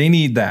 Yeah. they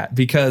need that,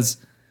 because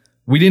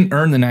we didn't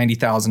earn the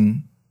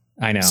 90,000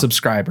 I know.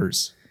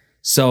 subscribers.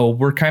 So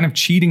we're kind of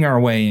cheating our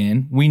way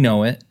in. We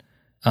know it.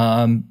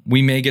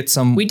 We may get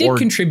some. We did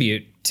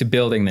contribute to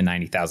building the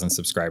 90,000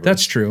 subscribers.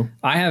 That's true.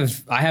 I have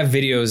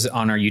videos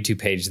on our YouTube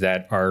page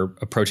that are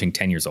approaching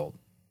 10 years old.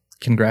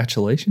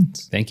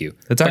 Congratulations. Thank you.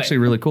 That's actually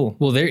really cool.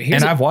 Well,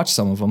 I've watched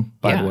some of them,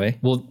 by the way.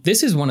 Well,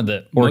 this is one of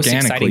the most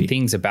exciting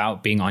things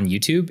about being on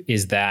YouTube,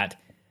 is that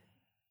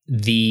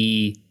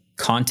the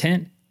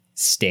content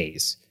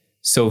stays.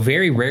 So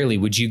very rarely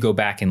would you go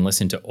back and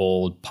listen to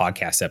old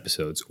podcast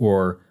episodes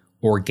or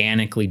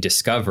organically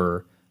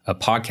discover a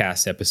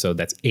podcast episode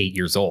that's 8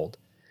 years old.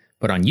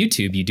 But on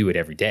YouTube, you do it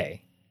every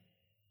day.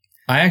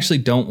 I actually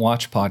don't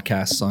watch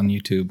podcasts on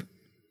YouTube.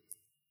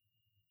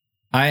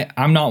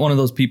 I'm not one of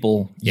those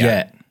people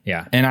yet.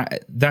 Yeah. And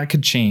that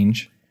could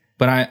change,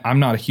 but I'm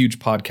not a huge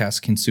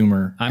podcast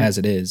consumer as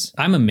it is.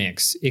 I'm a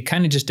mix. It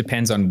kind of just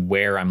depends on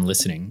where I'm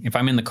listening. If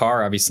I'm in the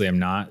car, obviously I'm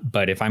not.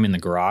 But if I'm in the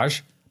garage,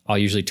 I'll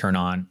usually turn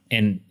on,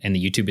 and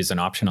the YouTube is an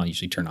option, I'll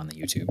usually turn on the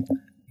YouTube.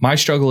 My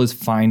struggle is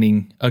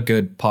finding a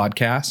good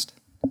podcast.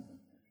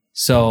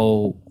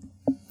 So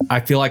I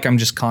feel like I'm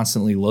just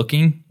constantly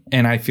looking,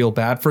 and I feel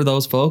bad for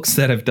those folks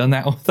that have done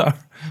that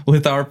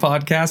with our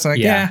podcast. Like,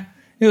 yeah,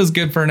 it was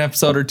good for an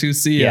episode or two.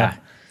 See ya. Yeah.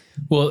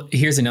 Well,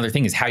 here's another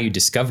thing, is how you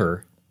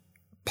discover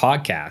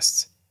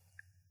podcasts.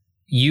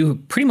 You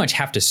pretty much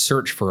have to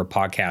search for a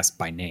podcast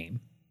by name.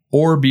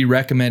 Or be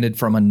recommended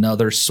from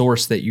another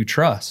source that you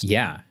trust.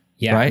 Yeah.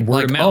 Yeah. Right?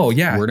 Word of mouth. Oh,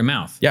 yeah. Word of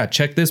mouth. Yeah.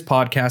 Check this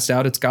podcast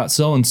out. It's got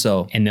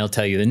so-and-so. And they'll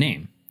tell you the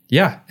name.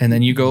 Yeah. And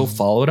then you go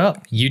follow it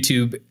up.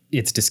 YouTube,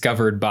 it's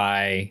discovered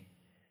by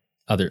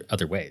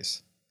other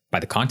ways,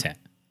 by the content.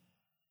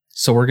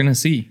 So we're going to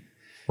see.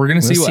 We're going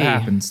to see what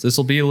happens. This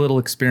will be a little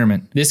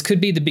experiment. This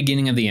could be the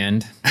beginning of the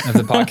end of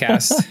the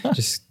podcast.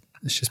 Let's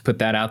just put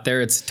that out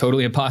there. It's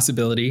totally a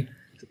possibility.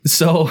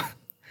 So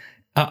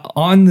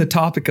on the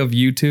topic of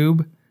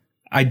YouTube,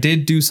 I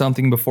did do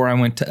something before I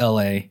went to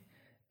LA.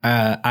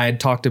 I had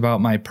talked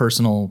about my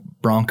personal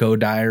Bronco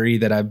diary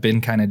that I've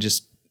been kind of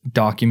just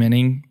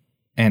documenting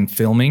and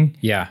filming.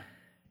 Yeah.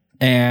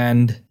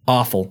 And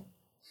awful.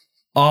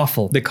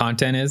 The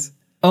content is?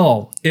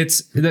 Oh,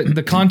 it's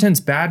the content's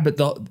bad, but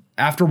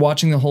after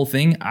watching the whole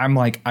thing, I'm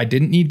like, I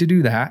didn't need to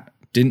do that.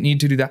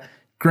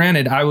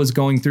 Granted, I was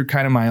going through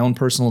kind of my own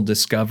personal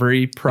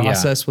discovery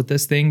process with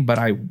this thing, but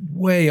I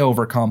way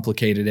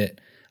overcomplicated it.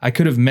 I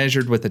could have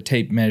measured with a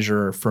tape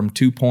measure from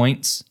 2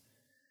 points,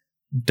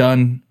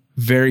 done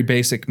very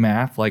basic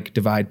math, like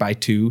divide by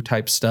 2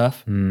 type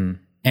stuff,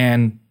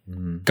 and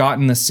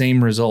gotten the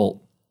same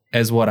result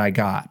as what I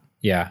got.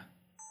 Yeah.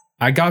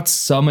 I got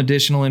some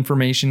additional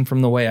information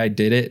from the way I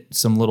did it,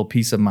 some little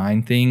peace of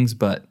mind things,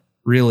 but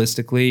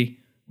realistically,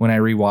 when I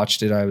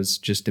rewatched it, I was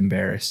just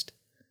embarrassed.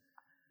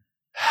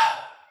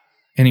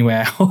 Anyway,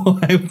 I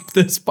hope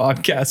this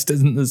podcast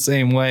isn't the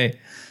same way.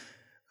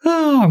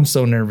 Oh, I'm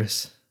so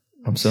nervous.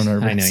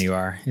 I know you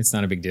are. It's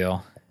not a big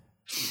deal.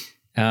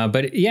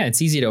 But yeah,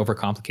 it's easy to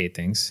overcomplicate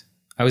things.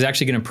 I was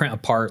actually going to print a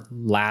part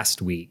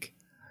last week.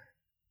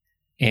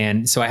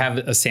 And so we have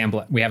a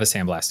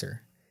sandblaster.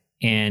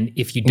 And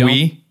if you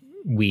don't...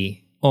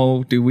 We.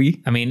 Oh, do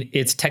we? I mean,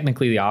 it's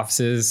technically the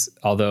office's,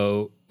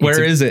 although...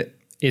 Where is it?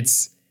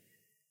 It's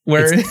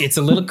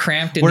a little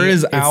cramped. Where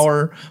is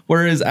our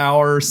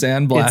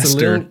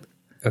sandblaster?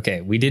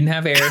 Okay, we didn't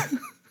have air.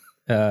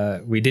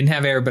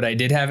 But I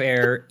did have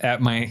air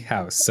at my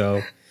house.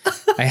 So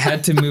I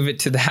had to move it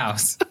to the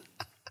house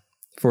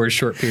for a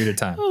short period of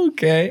time.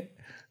 Okay.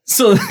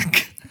 So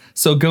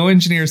Go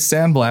Engineer's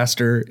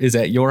sandblaster is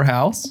at your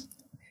house?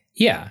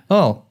 Yeah.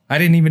 Oh, I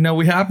didn't even know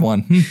we had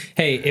one.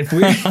 Hey, if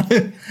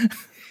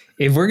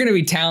we're going to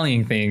be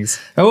tallying things,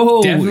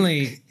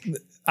 definitely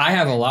I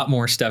have a lot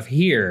more stuff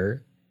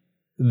here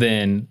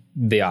than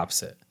the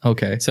opposite.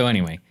 Okay. So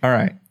anyway. All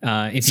right.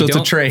 It's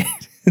a trade.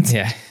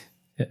 Yeah.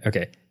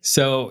 Okay.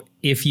 So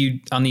if you,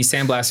 on these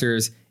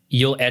sandblasters,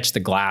 you'll etch the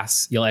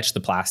glass, you'll etch the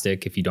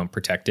plastic if you don't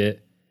protect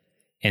it.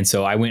 And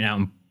so I went out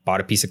and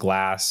bought a piece of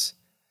glass,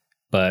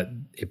 but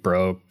it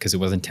broke because it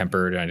wasn't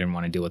tempered and I didn't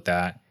want to deal with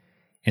that.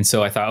 And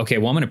so I thought, okay,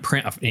 well, I'm going to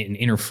print an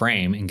inner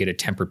frame and get a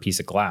tempered piece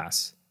of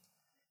glass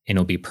and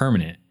it'll be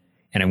permanent.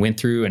 And I went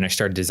through and I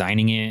started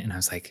designing it and I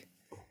was like,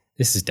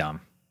 this is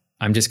dumb.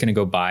 I'm just going to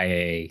go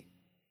buy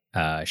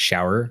a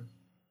shower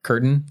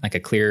curtain, like a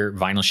clear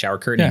vinyl shower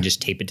curtain, and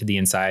just tape it to the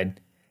inside.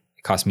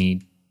 It cost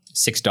me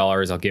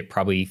 $6. I'll get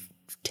probably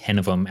 10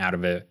 of them out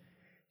of it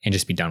and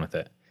just be done with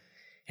it.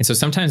 And so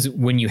sometimes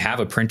when you have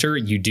a printer,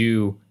 you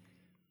do,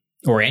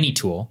 or any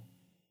tool,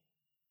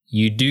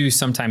 you do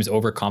sometimes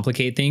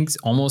overcomplicate things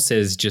almost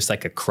as just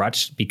like a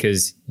crutch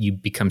because you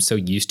become so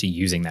used to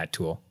using that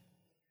tool.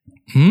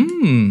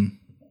 You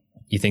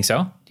think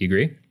so? Do you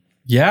agree?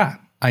 Yeah,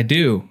 I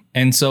do.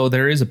 And so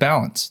there is a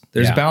balance.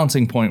 There's a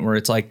balancing point where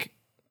it's like,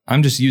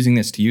 I'm just using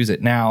this to use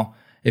it. Now,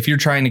 if you're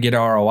trying to get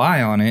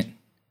ROI on it,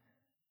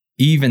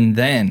 even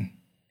then,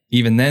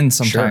 even then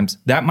sometimes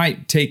that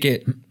might take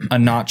it a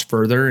notch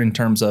further in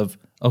terms of,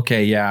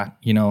 okay, yeah,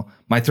 you know,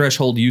 my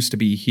threshold used to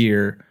be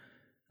here.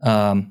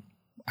 I'm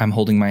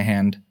holding my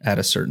hand at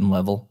a certain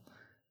level,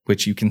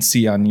 which you can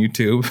see on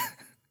YouTube.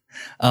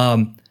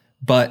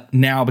 But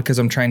now because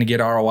I'm trying to get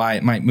ROI,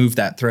 it might move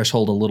that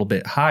threshold a little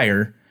bit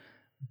higher.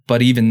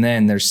 But even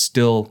then, there's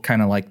still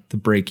kind of like the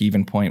break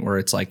even point where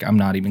it's like, I'm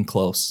not even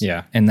close.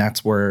 Yeah. And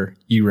that's where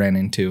you ran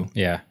into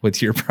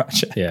with your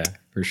project. Yeah,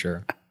 for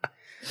sure.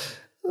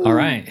 All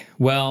right.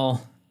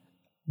 Well,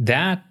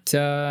 that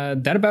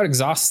about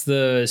exhausts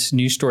the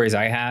news stories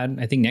I had.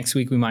 I think next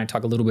week we might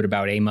talk a little bit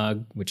about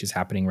AMUG, which is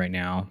happening right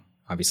now.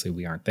 Obviously,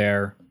 we aren't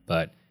there,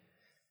 but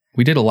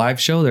we did a live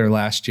show there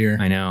last year.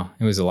 I know.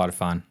 It was a lot of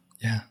fun.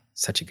 Yeah.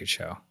 Such a good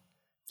show.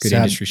 Good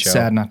industry show.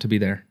 Sad not to be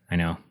there. I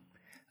know.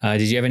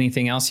 Did you have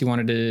anything else you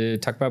wanted to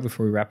talk about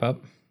before we wrap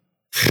up?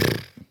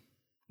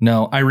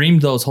 No, I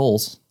reamed those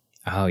holes.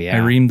 Oh, yeah. I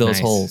reamed those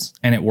holes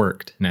and it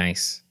worked.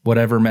 Nice.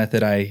 Whatever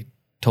method I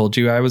told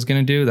you I was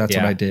going to do, that's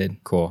what I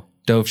did. Cool.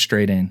 Dove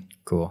straight in.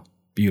 Cool.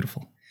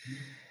 Beautiful.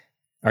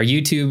 Our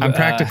YouTube. I'm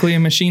practically a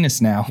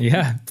machinist now.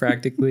 Yeah,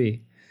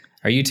 practically.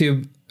 Our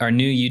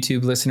new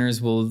YouTube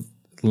listeners will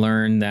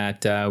learn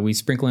that we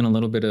sprinkle in a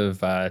little bit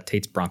of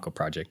Tate's Bronco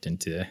project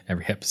into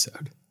every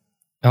episode.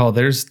 Oh,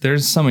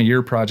 there's some of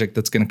your project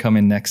that's going to come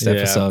in next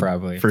episode.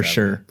 Probably.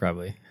 Sure.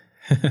 Probably.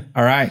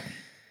 All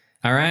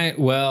right.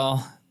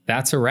 Well,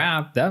 that's a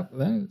wrap.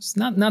 That's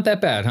not that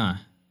bad, huh?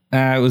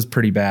 It was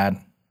pretty bad.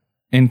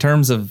 In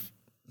terms of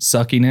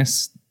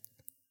suckiness,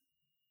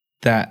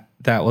 that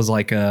was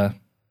like a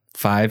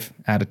 5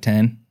 out of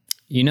 10.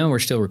 You know we're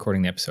still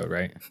recording the episode,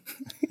 right?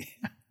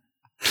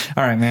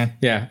 All right, man.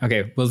 Yeah.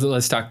 Okay. Well,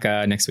 let's talk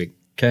next week.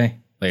 Okay.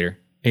 Later.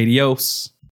 Adios.